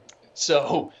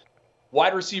 So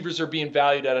wide receivers are being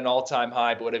valued at an all-time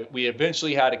high, but we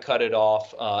eventually had to cut it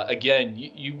off. Again,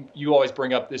 you always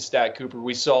bring up this stat, Cooper.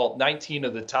 We saw 19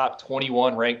 of the top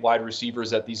 21 ranked wide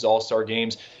receivers at these all-star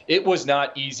games. It was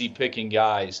not easy picking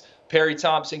guys. Perry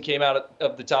Thompson came out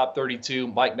of the top 32.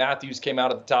 Mike Matthews came out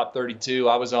of the top 32.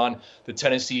 I was on the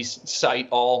Tennessee site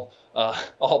all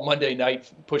Monday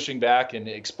night pushing back and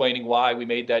explaining why we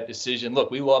made that decision. Look,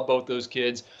 we love both those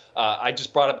kids. I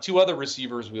just brought up 2 other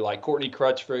receivers we like, Courtney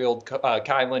Crutchfield,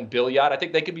 Kylan Billiot. I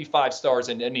think they could be 5 stars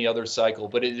in any other cycle,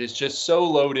 but it is just so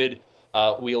loaded.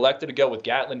 We elected to go with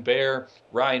Gatlin Bair,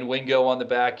 Ryan Wingo on the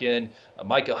back end,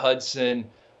 Micah Hudson.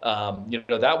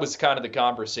 That was kind of the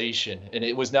conversation, and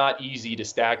it was not easy to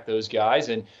stack those guys.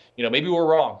 And, maybe we're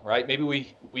wrong, right? Maybe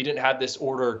we didn't have this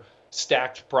order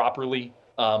stacked properly.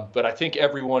 But I think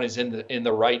everyone is in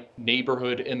the right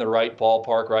neighborhood, in the right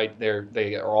ballpark, right?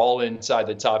 They are all inside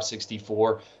the top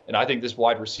 64, and I think this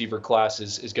wide receiver class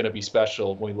is going to be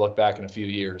special when we look back in a few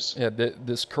years. Yeah,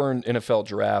 this current NFL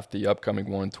draft, the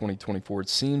upcoming one, 2024, it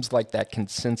seems like that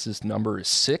consensus number is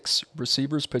 6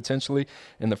 receivers potentially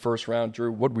in the first round.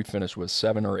 Drew, what did we finish with,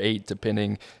 7 or 8,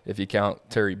 depending if you count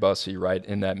Terry Bussey, right,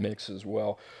 in that mix as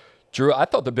well. Drew, I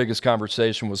thought the biggest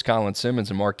conversation was Colin Simmons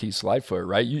and Marquise Lightfoot,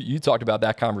 right? You talked about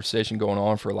that conversation going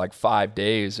on for like 5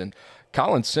 days, and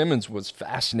Colin Simmons was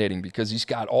fascinating because he's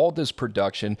got all this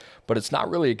production, but it's not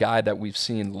really a guy that we've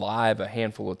seen live a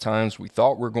handful of times. We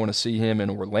thought we were going to see him in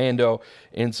Orlando,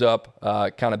 ends up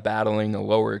kind of battling a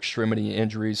lower extremity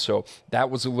injury, so that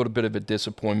was a little bit of a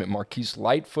disappointment. Marquise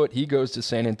Lightfoot, he goes to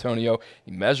San Antonio.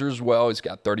 He measures well. He's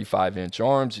got 35-inch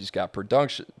arms. He's got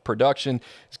production.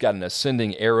 He's got an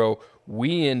ascending arrow.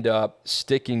 We end up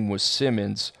sticking with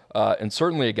Simmons, and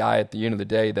certainly a guy at the end of the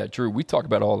day that, Drew, we talk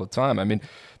about all the time. I mean,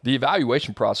 the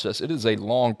evaluation process, it is a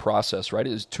long process, right?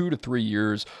 It is 2 to 3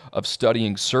 years of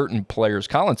studying certain players.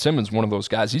 Colin Simmons, one of those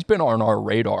guys, he's been on our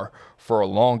radar for a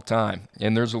long time,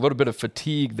 and there's a little bit of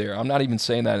fatigue there. I'm not even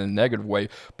saying that in a negative way,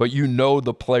 but you know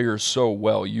the players so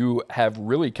well. You have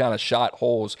really kind of shot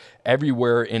holes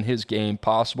everywhere in his game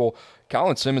possible.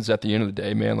 Colin Simmons, at the end of the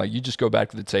day, man, like you just go back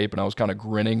to the tape, and I was kind of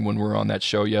grinning when we were on that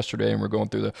show yesterday and we're going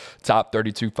through the top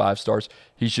 32 5-stars.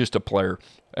 He's just a player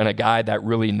and a guy that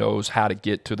really knows how to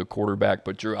get to the quarterback.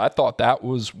 But, Drew, I thought that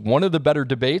was one of the better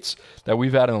debates that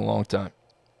we've had in a long time.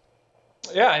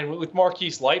 Yeah, and with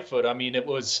Marquise Lightfoot, I mean, it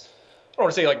was – I don't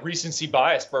want to say like recency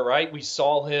bias, but right, we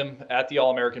saw him at the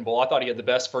All-American Bowl. I thought he had the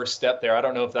best first step there. I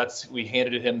don't know if we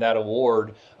handed him that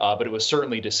award, but it was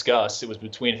certainly discussed. It was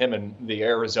between him and the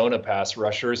Arizona pass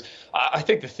rushers. I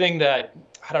think the thing that,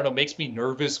 I don't know, makes me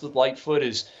nervous with Lightfoot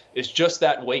is just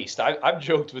that waist. I've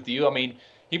joked with you. I mean,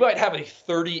 he might have a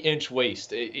 30-inch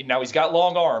waist. Now, he's got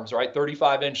long arms, right,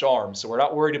 35-inch arms, so we're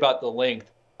not worried about the length.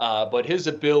 But his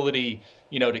ability,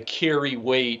 to carry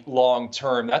weight long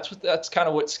term, that's kind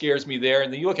of what scares me there.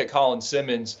 And then you look at Colin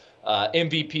Simmons,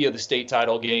 MVP of the state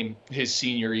title game his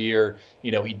senior year.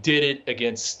 You know, he did it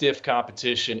against stiff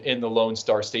competition in the Lone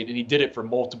Star State, and he did it for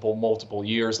multiple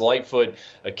years. Lightfoot,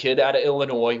 a kid out of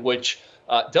Illinois, which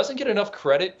doesn't get enough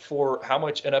credit for how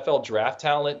much NFL draft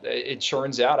talent it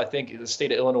churns out. I think the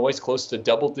state of Illinois is close to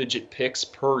double-digit picks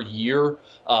per year.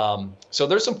 So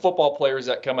there's some football players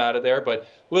that come out of there, but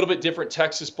a little bit different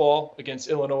Texas ball against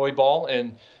Illinois ball.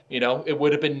 And, you know, it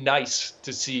would have been nice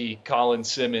to see Colin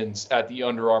Simmons at the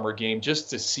Under Armour game, just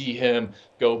to see him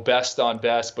go best on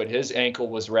best, but his ankle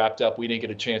was wrapped up. We didn't get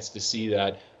a chance to see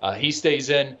that. He stays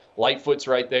in. Lightfoot's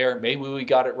right there. Maybe we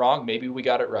got it wrong. Maybe we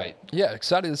got it right. Yeah,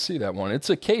 excited to see that one. It's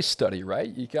a case study,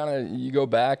 right? You go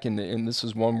back, and this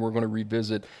is one we're going to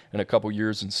revisit in a couple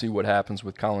years and see what happens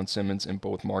with Colin Simmons and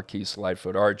both Marquise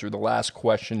Lightfoot. All right, Drew, the last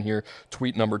question here,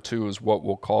 tweet number 2 is what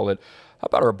we'll call it. How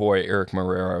about our boy Eric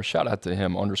Marrero? Shout out to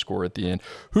him, _, at the end.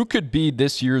 Who could be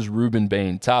this year's Ruben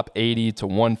Bain, top 80 to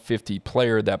 150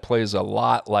 player that plays a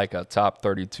lot like a top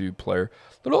 32 player?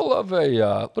 Little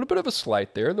bit of a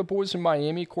slight there. The boys in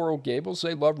Miami, Coral Gables,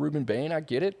 they love Ruben Bain. I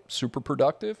get it. Super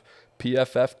productive.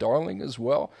 PFF darling as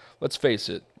well. Let's face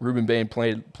it, Ruben Bain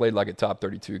played like a top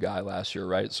 32 guy last year,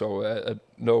 right? So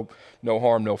no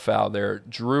harm, no foul there.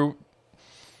 Drew,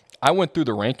 I went through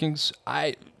the rankings.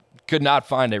 I could not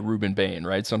find a Ruben Bain,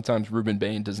 right? Sometimes Ruben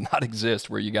Bain does not exist,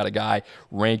 where you got a guy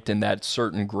ranked in that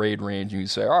certain grade range and you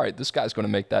say, all right, this guy's going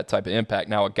to make that type of impact.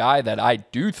 Now, a guy that I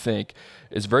do think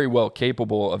is very well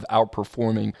capable of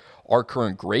outperforming our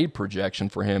current grade projection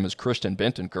for him is Christian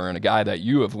Bentancur, and a guy that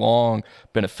you have long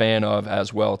been a fan of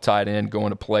as well, tight end, going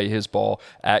to play his ball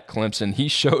at Clemson. He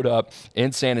showed up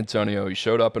in San Antonio. He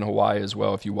showed up in Hawaii as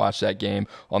well, if you watch that game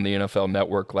on the NFL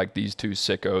Network like these two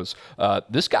sickos.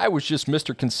 This guy was just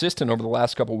Mr. Consistent over the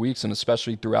last couple weeks, and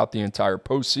especially throughout the entire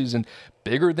postseason.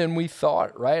 Bigger than we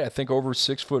thought, right? I think over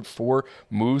 6'4",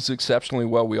 moves exceptionally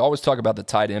well. We always talk about the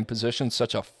tight end position,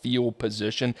 such a field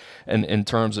position, and in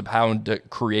terms of how to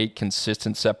create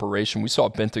consistent separation. We saw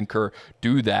Bentancur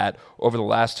do that over the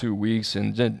last 2 weeks,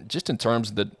 and just in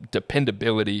terms of the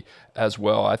dependability as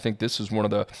well. I think this is one of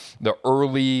the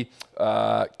early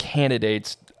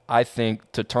candidates, I think,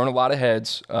 to turn a lot of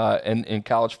heads in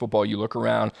college football. You look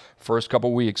around, first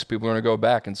couple weeks, people are going to go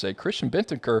back and say, Christian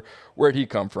Bentancur, where'd he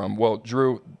come from? Well,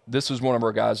 Drew, this is one of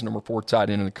our guys, number 4 tight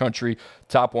end in the country,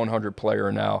 top 100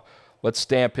 player now. Let's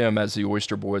stamp him as the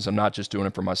Oyster Boys. I'm not just doing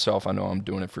it for myself. I know I'm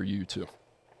doing it for you, too.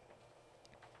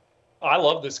 I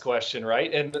love this question,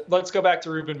 right? And let's go back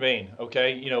to Ruben Bain,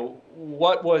 okay? You know,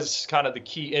 what was kind of the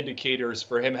key indicators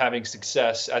for him having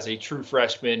success as a true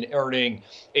freshman, earning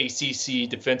ACC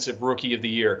Defensive Rookie of the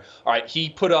Year? All right, he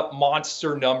put up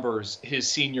monster numbers his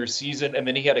senior season, and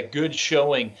then he had a good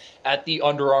showing at the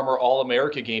Under Armour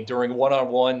All-America game during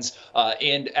one-on-ones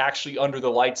and actually under the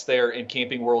lights there in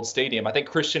Camping World Stadium. I think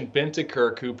Christian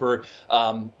Bentancur, Cooper,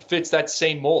 fits that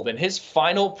same mold. In his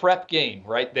final prep game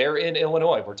right there in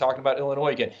Illinois, we're talking about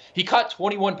Illinois again, he caught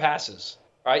 21 passes.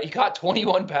 Right, he caught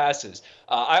 21 passes.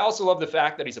 I also love the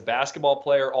fact that he's a basketball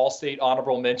player, all-state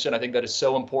honorable mention. I think that is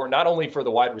so important, not only for the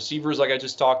wide receivers like I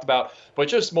just talked about, but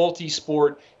just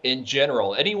multi-sport in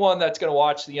general. Anyone that's going to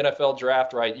watch the NFL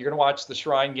draft, right, you're going to watch the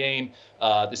Shrine Game,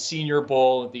 the Senior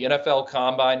Bowl, the NFL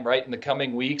Combine, right, in the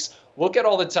coming weeks. Look at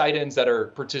all the tight ends that are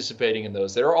participating in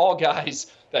those. They're all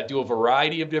guys that do a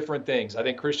variety of different things. I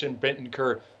think Christian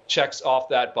Bentancur checks off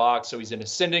that box. So he's an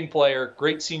ascending player,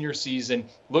 great senior season,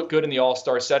 looked good in the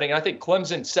all-star setting. And I think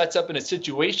Clemson sets up in a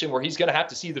situation where he's going to have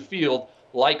to see the field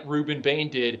like Ruben Bain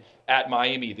did at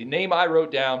Miami. The name I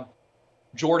wrote down,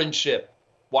 Jordan Shipp,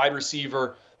 wide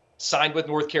receiver, signed with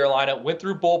North Carolina, went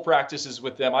through bowl practices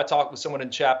with them. I talked with someone in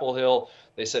Chapel Hill.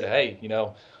 They said, hey, you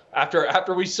know,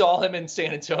 after we saw him in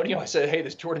San Antonio, I said, hey,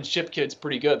 this Jordan Shipp kid's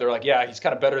pretty good. They're like, yeah, he's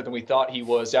kind of better than we thought he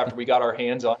was after we got our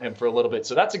hands on him for a little bit.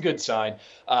 So that's a good sign.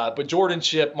 But Jordan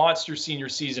Shipp, monster senior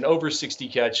season, over 60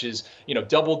 catches, you know,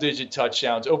 double-digit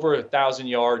touchdowns, over 1,000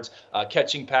 yards,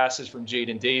 catching passes from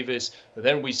Jaden Davis. But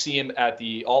then we see him at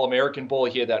the All-American Bowl.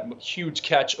 He had that huge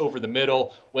catch over the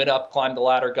middle, went up, climbed the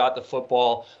ladder, got the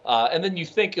football. And then you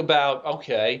think about,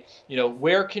 okay, you know,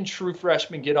 where can true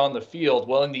freshmen get on the field?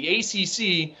 Well, in the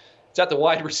ACC, it's at the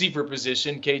wide receiver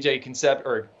position. Kevin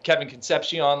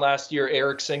Concepcion last year,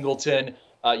 Eric Singleton.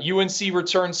 UNC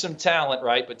returns some talent,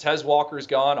 right? But Tez Walker's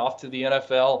gone off to the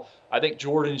NFL. I think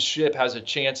Jordan Shipp has a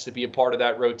chance to be a part of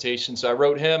that rotation. So I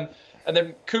wrote him. And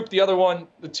then Coop, the other one,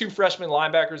 the 2 freshman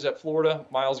linebackers at Florida,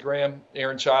 Miles Graham,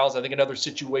 Aaron Childs. I think another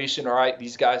situation, all right,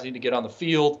 these guys need to get on the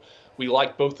field. We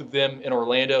like both of them in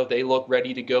Orlando. They look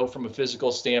ready to go from a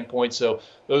physical standpoint. So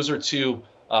those are 2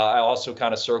 I also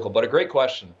kind of circled. But a great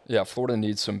question. Yeah, Florida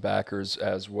needs some backers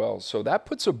as well. So that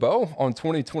puts a bow on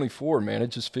 2024, man.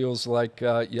 It just feels like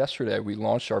yesterday we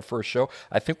launched our first show.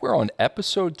 I think we're on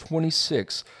episode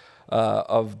 26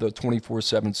 of the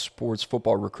 24/7 Sports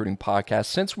Football Recruiting Podcast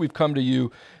since we've come to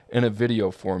you in a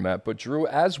video format. But Drew,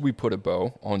 as we put a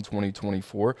bow on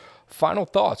 2024, final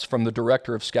thoughts from the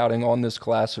Director of Scouting on this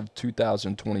class of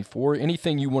 2024.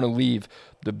 Anything you want to leave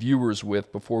the viewers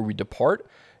with before we depart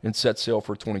and set sail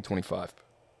for 2025?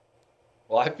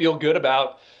 Well, I feel good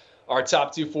about our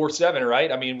top 247,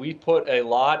 right? I mean, we put a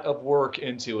lot of work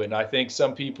into it. And I think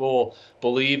some people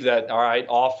believe that, all right,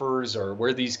 offers or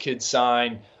where these kids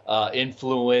sign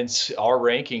influence our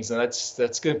rankings. And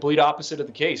that's complete opposite of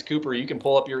the case. Cooper, you can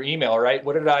pull up your email, right?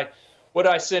 What did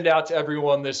I send out to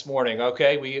everyone this morning?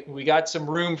 Okay, we got some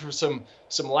room for some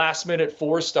last minute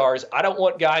 4-stars. I don't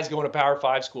want guys going to Power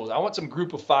 5 schools. I want some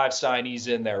group of 5 signees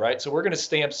in there, right? So we're going to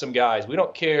stamp some guys. We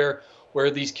don't care where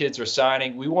these kids are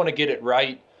signing. We want to get it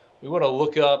right. We want to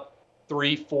look up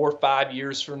 3, 4, 5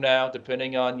 years from now,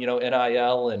 depending on,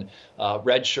 NIL and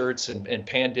red shirts and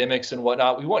pandemics and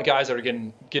whatnot. We want guys that are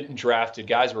getting drafted,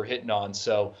 guys we're hitting on.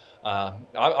 So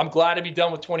I'm glad to be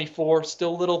done with 24.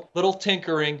 Still little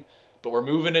tinkering, but we're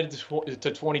moving into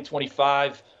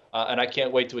 2025. And I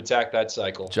can't wait to attack that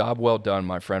cycle. Job well done,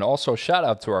 my friend. Also, shout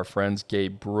out to our friends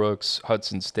Gabe Brooks,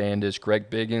 Hudson Standish, Greg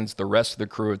Biggins, the rest of the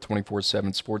crew at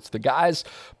 24/7 Sports. The guys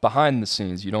behind the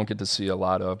scenes you don't get to see a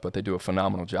lot of, but they do a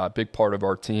phenomenal job. Big part of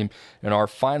our team and our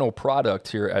final product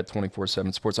here at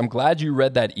 24/7 Sports. I'm glad you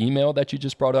read that email that you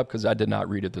just brought up because I did not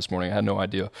read it this morning. I had no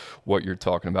idea what you're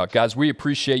talking about. Guys, we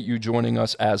appreciate you joining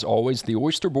us as always. The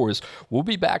Oyster Boys will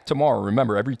be back tomorrow.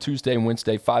 Remember, every Tuesday and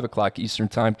Wednesday, 5 o'clock Eastern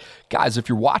Time. Guys, if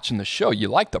you're watching the show, you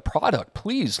like the product,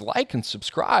 please like and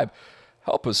subscribe.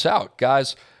 Help us out,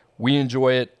 guys. We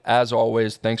enjoy it as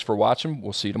always. Thanks for watching.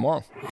 We'll see you tomorrow.